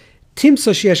l'soif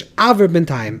timsa sheyesh aver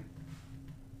b'ntayim.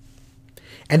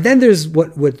 And then there's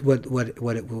what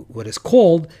is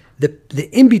called the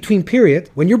in between period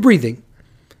when you're breathing.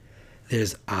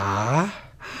 There's ah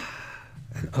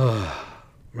and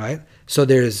right? So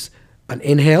there's an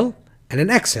inhale and an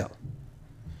exhale.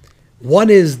 One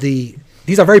is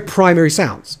these are very primary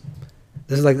sounds.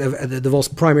 This is like the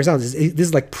most primary sounds. This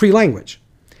is like pre-language.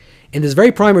 In this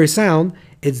very primary sound,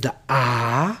 it's the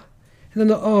ah, and then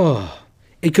the oh.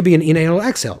 It could be an inhale or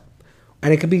exhale.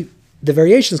 And it could be, the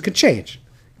variations could change.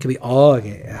 It could be oh,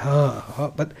 okay,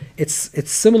 but it's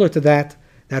similar to that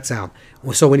sound.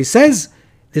 So when he says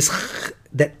this,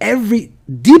 that every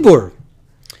dibur,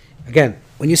 again,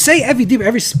 when you say every dibur,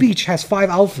 every speech has 5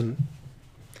 alphen,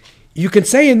 you can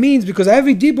say it means because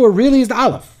every dibur really is the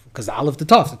aleph. Because the aleph, the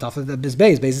taf is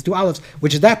base is 2 alephs,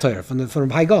 which is that Torah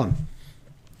from Haigon.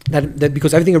 That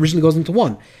because everything originally goes into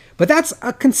 1. But that's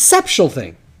a conceptual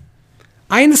thing.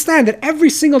 I understand that every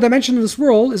single dimension in this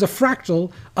world is a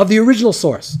fractal of the original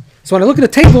source. So when I look at a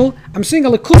table, I'm seeing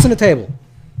a likus in a table.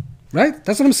 Right?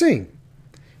 That's what I'm seeing.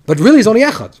 But really it's only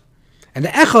echad. And the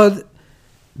echad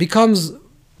becomes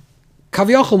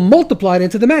kaviyachol multiplied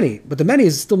into the many. But the many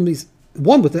is still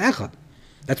 1 with the echad.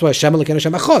 That's why Hashem Elokeinu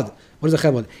Hashem Echad. What is the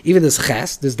Echad? Even this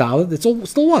ches, this daled, it's all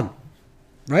still 1.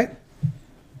 Right?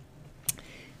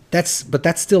 That's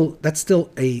still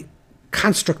a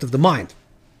construct of the mind.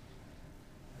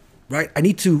 Right? I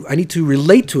need to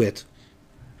relate to it,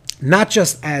 not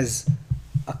just as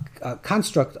a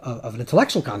construct of an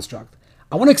intellectual construct.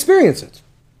 I want to experience it.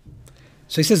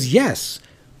 So he says, yes,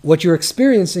 what you're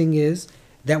experiencing is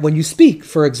that when you speak,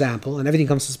 for example, and everything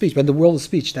comes to speech, but in the world of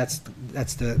speech, that's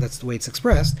the way it's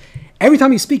expressed. Every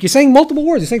time you speak, you're saying multiple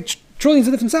words. You're saying trillions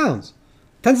of different sounds,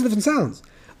 tens of different sounds.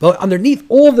 But underneath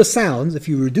all of the sounds, if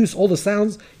you reduce all the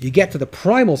sounds, you get to the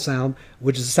primal sound,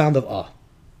 which is the sound of ah.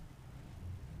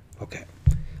 Okay.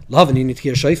 Love, and you need to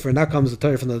hear shofar, and now comes the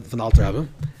Torah from the Alter Rebbe.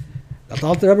 The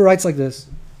Alter Rebbe writes like this.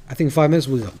 I think 5 minutes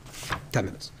will be done. 10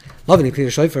 minutes. Loving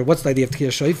Tkiya Shofar. What's the idea of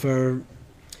Tkiya Shofar?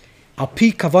 Al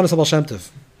pi Kavanot Baal Shem Tov.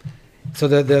 So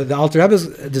the Alter Rebbe,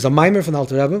 there's a mimer from the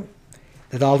Alter Rebbe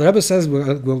that the Alter Rebbe says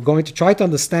we're going to try to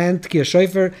understand Tkiya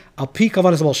Shofar Al pi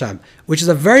Kavanot Baal Shem, which is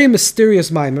a very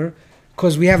mysterious mimer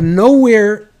because we have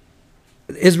nowhere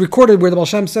is recorded where the Baal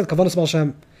Shem said Kavanot Baal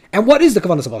Shem. And what is the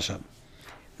Kavanot Baal Shem?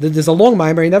 There's a long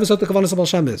mimer. He never said what the Kavanot Baal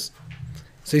Shem is.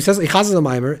 So he says he chazes the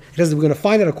mimer. He says we're going to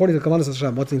find out according to the Kavanot Baal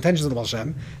Shem what's the intentions of the Baal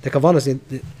Shem, the Kavanot,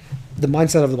 the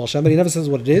mindset of the Baal Shem, but he never says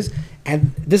what it is.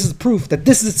 And this is proof that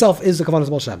this itself is the Kavanot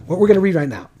Baal Shem. What we're going to read right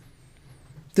now.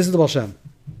 This is the Baal Shem.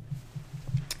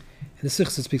 And the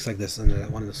Sichs speaks like this in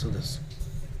one of the Sudas.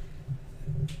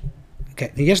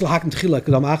 Okay, I just want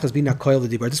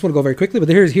to go very quickly, but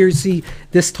here you see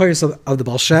this Torah of the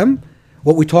Baal Shem,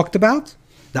 what we talked about,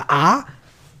 the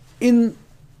in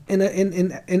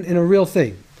a real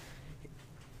thing.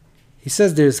 He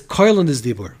says there's koil in this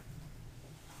dibur.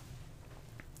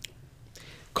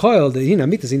 Koil, the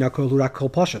Amidah is koil hurak kol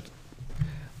pashat.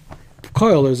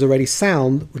 Koil is already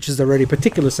sound, which is already a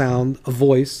particular sound, a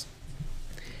voice.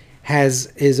 Is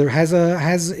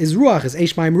ruach, is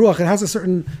eishmaim ruach. It has a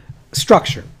certain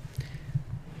structure.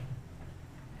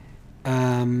 But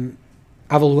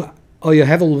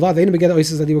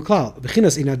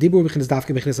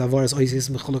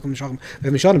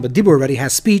dibur already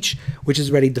has speech, which is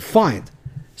already defined,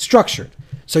 structured.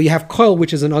 So you have koil,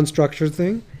 which is an unstructured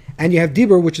thing, and you have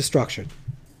dibur, which is structured.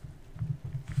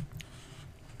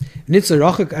 So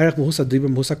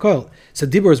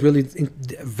dibur is really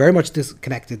very much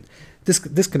disconnected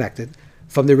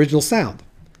from the original sound.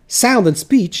 Sound and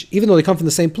speech, even though they come from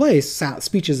the same place,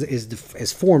 speech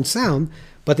is formed sound,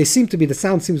 but the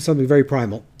sound seems to be something very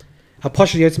primal. But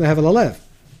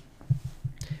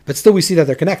still we see that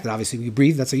they're connected. Obviously, you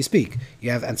breathe, that's how you speak.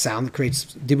 And sound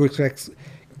creates dibur,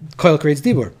 koil creates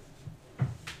dibur.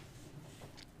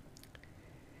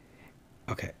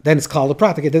 Okay, then it's called a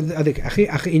prat.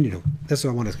 That's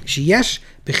what I want to say.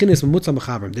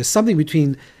 There's something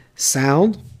between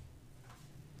sound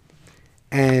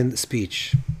and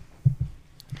speech.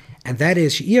 And that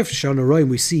is, we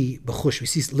see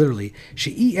literally,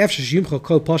 you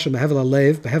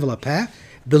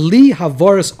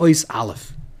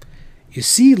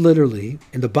see literally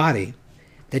in the body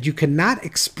that you cannot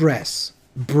express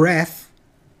breath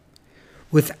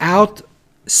without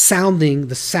sounding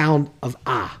the sound of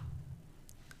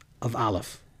of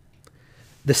Aleph.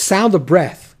 The sound of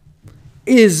breath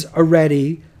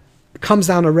comes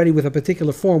down already with a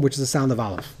particular form, which is the sound of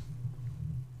Aleph.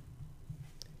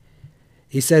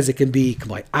 He says it can be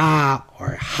like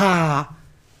or ha,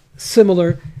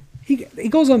 similar. He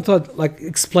goes on to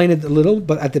explain it a little,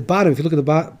 but at the bottom, if you look at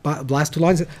the last two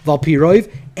lines,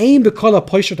 Valpiroiv, aim bekola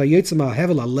poishat hayotzema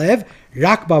hevel alev,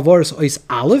 rak bavoris ois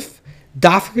Aleph,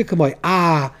 dafke kamoi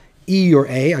e or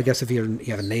a. I guess if you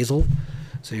have a nasal,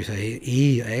 so you say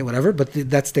e, a, whatever. But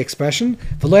that's the expression.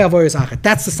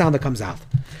 That's the sound that comes out.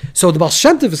 So the Baal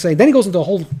Shem Tov is saying. Then he goes into a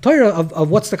whole Torah of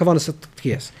what's the Kavanot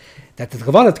Tkiyas. That the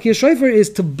Kavanot Tkiyas Shofar is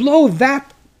to blow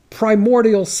that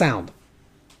primordial sound.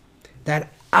 That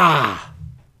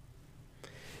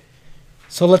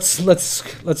So let's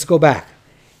go back.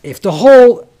 If the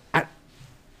whole, I'm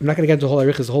not going to get into the whole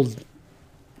arichas, the whole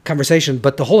conversation,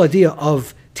 but the whole idea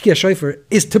of Tkiyas Shofar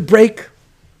is to break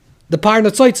the par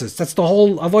netzoitzes. That's the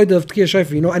whole avoid of Tkiyas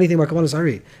Shofar. You know anything about Kavanot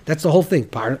Ari? That's the whole thing.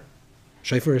 Par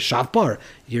Shofar is shav par.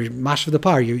 You're mash for the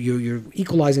par. You're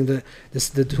equalizing the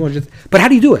 200th. But how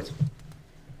do you do it?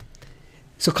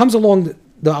 So comes along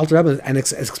the Alter Rebbe and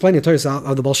explaining the Torah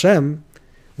of the Baal Shem,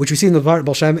 which we see in the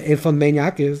Baal Shem in from Mein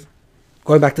Yaakov,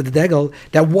 going back to the Degel,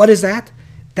 that what is that?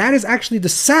 That is actually the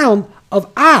sound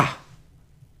of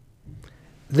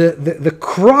the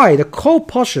cry, the kol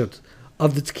poshet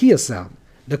of the Tkiyah sound,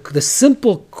 the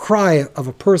simple cry of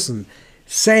a person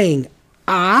saying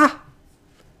that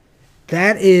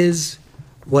is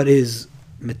what is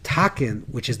mitakin,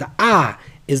 which is the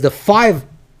is the 5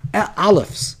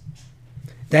 alephs.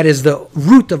 That is the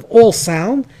root of all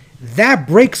sound. That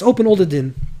breaks open all the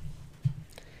din.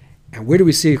 And where do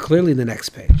we see it clearly in the next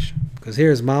page? Because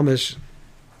here is mamish.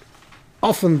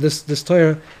 Often this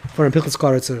Torah for an Pilchus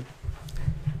Karitzer,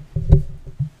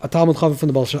 a Talmud Chava from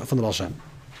the Baal Shem.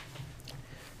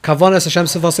 Kavanas Hashem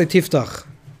Sefasei Tiftach.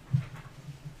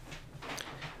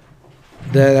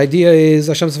 The idea is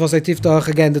Hashem Sefasei Tiftach,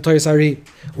 again, the Torah Sari,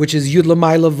 which is Yud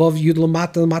L'mayla, Vav, Yud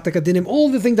L'mata, Mata Kadinim, all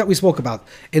the things that we spoke about,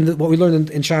 in what we learned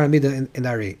in 4.Amidah in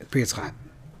Ari, Priyatz Chaim.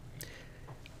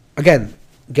 Again,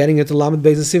 getting into Lamed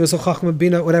Beis, Sivas, Chachma,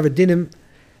 Bina, whatever, Dinim.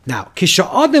 Now, Kisha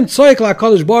Adam Tzoyek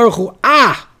LaKadosh Baruch Hu,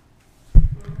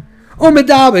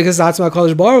 Umedab, because that's my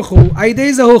Kadosh Baruch Hu,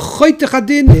 Aidezahu Choytech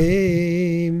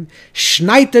Adinim,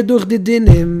 Schneite durch die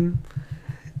Dinim.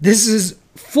 This is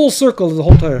full circle of the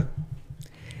whole Torah.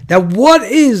 That what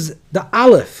is the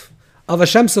Aleph of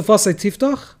Hashem Sefasei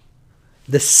Tiftach?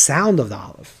 The sound of the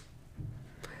Aleph.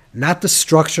 Not the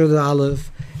structure of the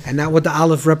Aleph, and not what the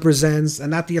Aleph represents,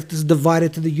 and not you have to divide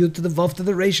it to the Yud, to the Vav, to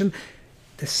the Ration.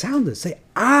 The sound is, say,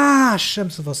 Hashem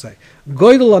Sefasei.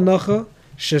 Goydel Anacha,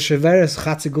 Sheveres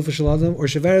Chatzi Gufa Shel Adam, or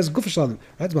Sheveres Gufa Shel Adam.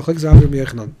 Right? Machlokes Rav Rabbi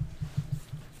Yochanan.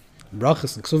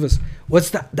 Brachas and Ksuvas. What's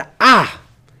the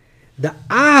The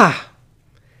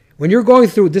when you're going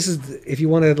through, this is, if you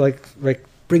want to like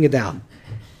bring it down.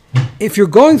 If you're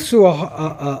going through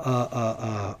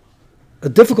a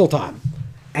difficult time,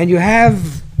 and you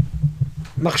have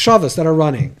machshavas that are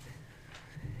running,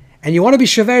 and you want to be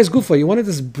shaveres gufa, you want to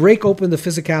just break open the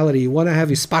physicality, you want to have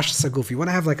yispashas gufa, you want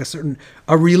to have like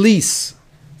a release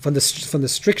from the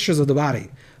strictures of the body,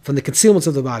 from the concealments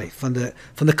of the body, from the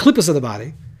klippas of the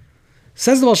body.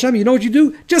 Says the Baal Shem, you know what you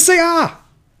do? Just say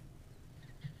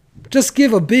Just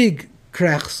give a big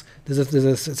krechs. It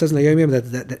says in the Yom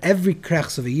that every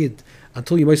krechs of a yid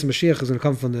until Yemais Mashiach is going to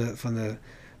come from the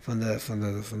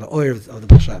oil of the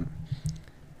Baal Shem.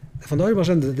 From the oil of Baal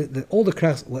Shem, all the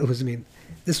krechs. What does it mean?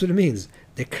 This is what it means.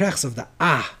 The krechs of the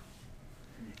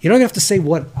You don't have to say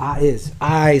what is.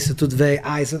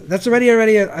 That's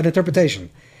already an interpretation.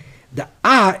 The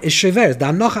is shever. The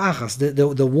anoch achas.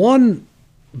 The one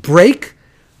break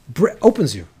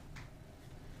opens you.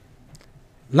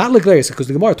 Not like Larius, because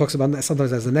the Gemara talks about that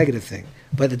sometimes as a negative thing.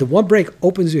 But the one break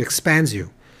opens you, expands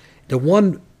you. The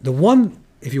one,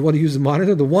 if you want to use the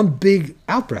monitor, the one big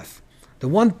out breath. The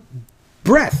one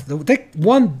breath. Take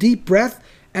one deep breath,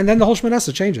 and then the whole Shemonei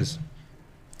Esrei changes.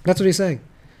 That's what he's saying.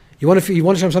 You want to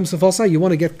Hashem Sefasei, you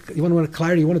want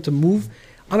clarity, you want it to move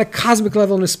on a cosmic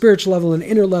level, on a spiritual level, an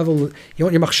inner level. You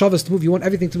want your machshavas to move, you want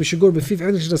everything to be shigur, b'fiv,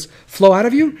 everything to just flow out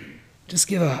of you. Just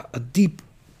give a deep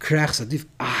krachs, a deep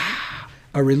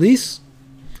a release,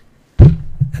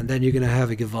 and then you're going to have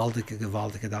a gewaldige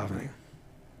davening.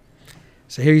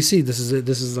 So here you see, this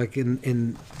is like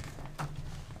in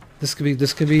this could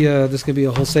be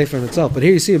a whole sefer in itself. But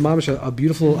here you see a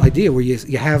beautiful idea where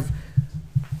you have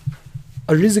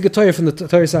a rizig Torah from the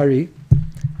Torah Sari,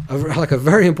 like a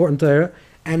very important Torah,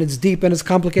 and it's deep and it's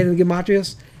complicated in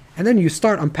gematrias, and then you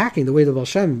start unpacking the way the Baal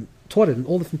Shem taught it in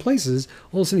all different places.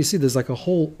 All of a sudden you see there's like a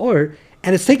whole or,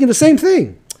 and it's taking the same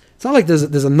thing. It's not like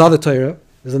there's another Torah,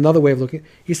 there's another way of looking.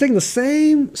 He's taking the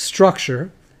same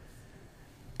structure,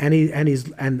 and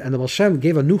the Baal Shem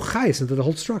gave a new chayis into the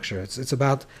whole structure. It's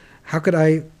about how could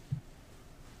I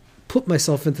put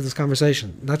myself into this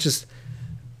conversation, not just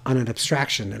on an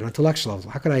abstraction and an intellectual level.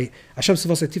 How could I Hashem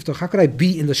Sefasei Tiftach? How could I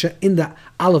be in the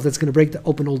Aleph that's going to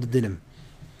open all the dinim,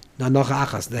 the Anocha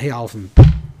Achas, the Hey Aleph. And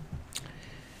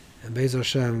Be'ez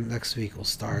Hashem next week we'll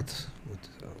start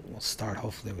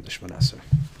hopefully with the Shemonei Esrei.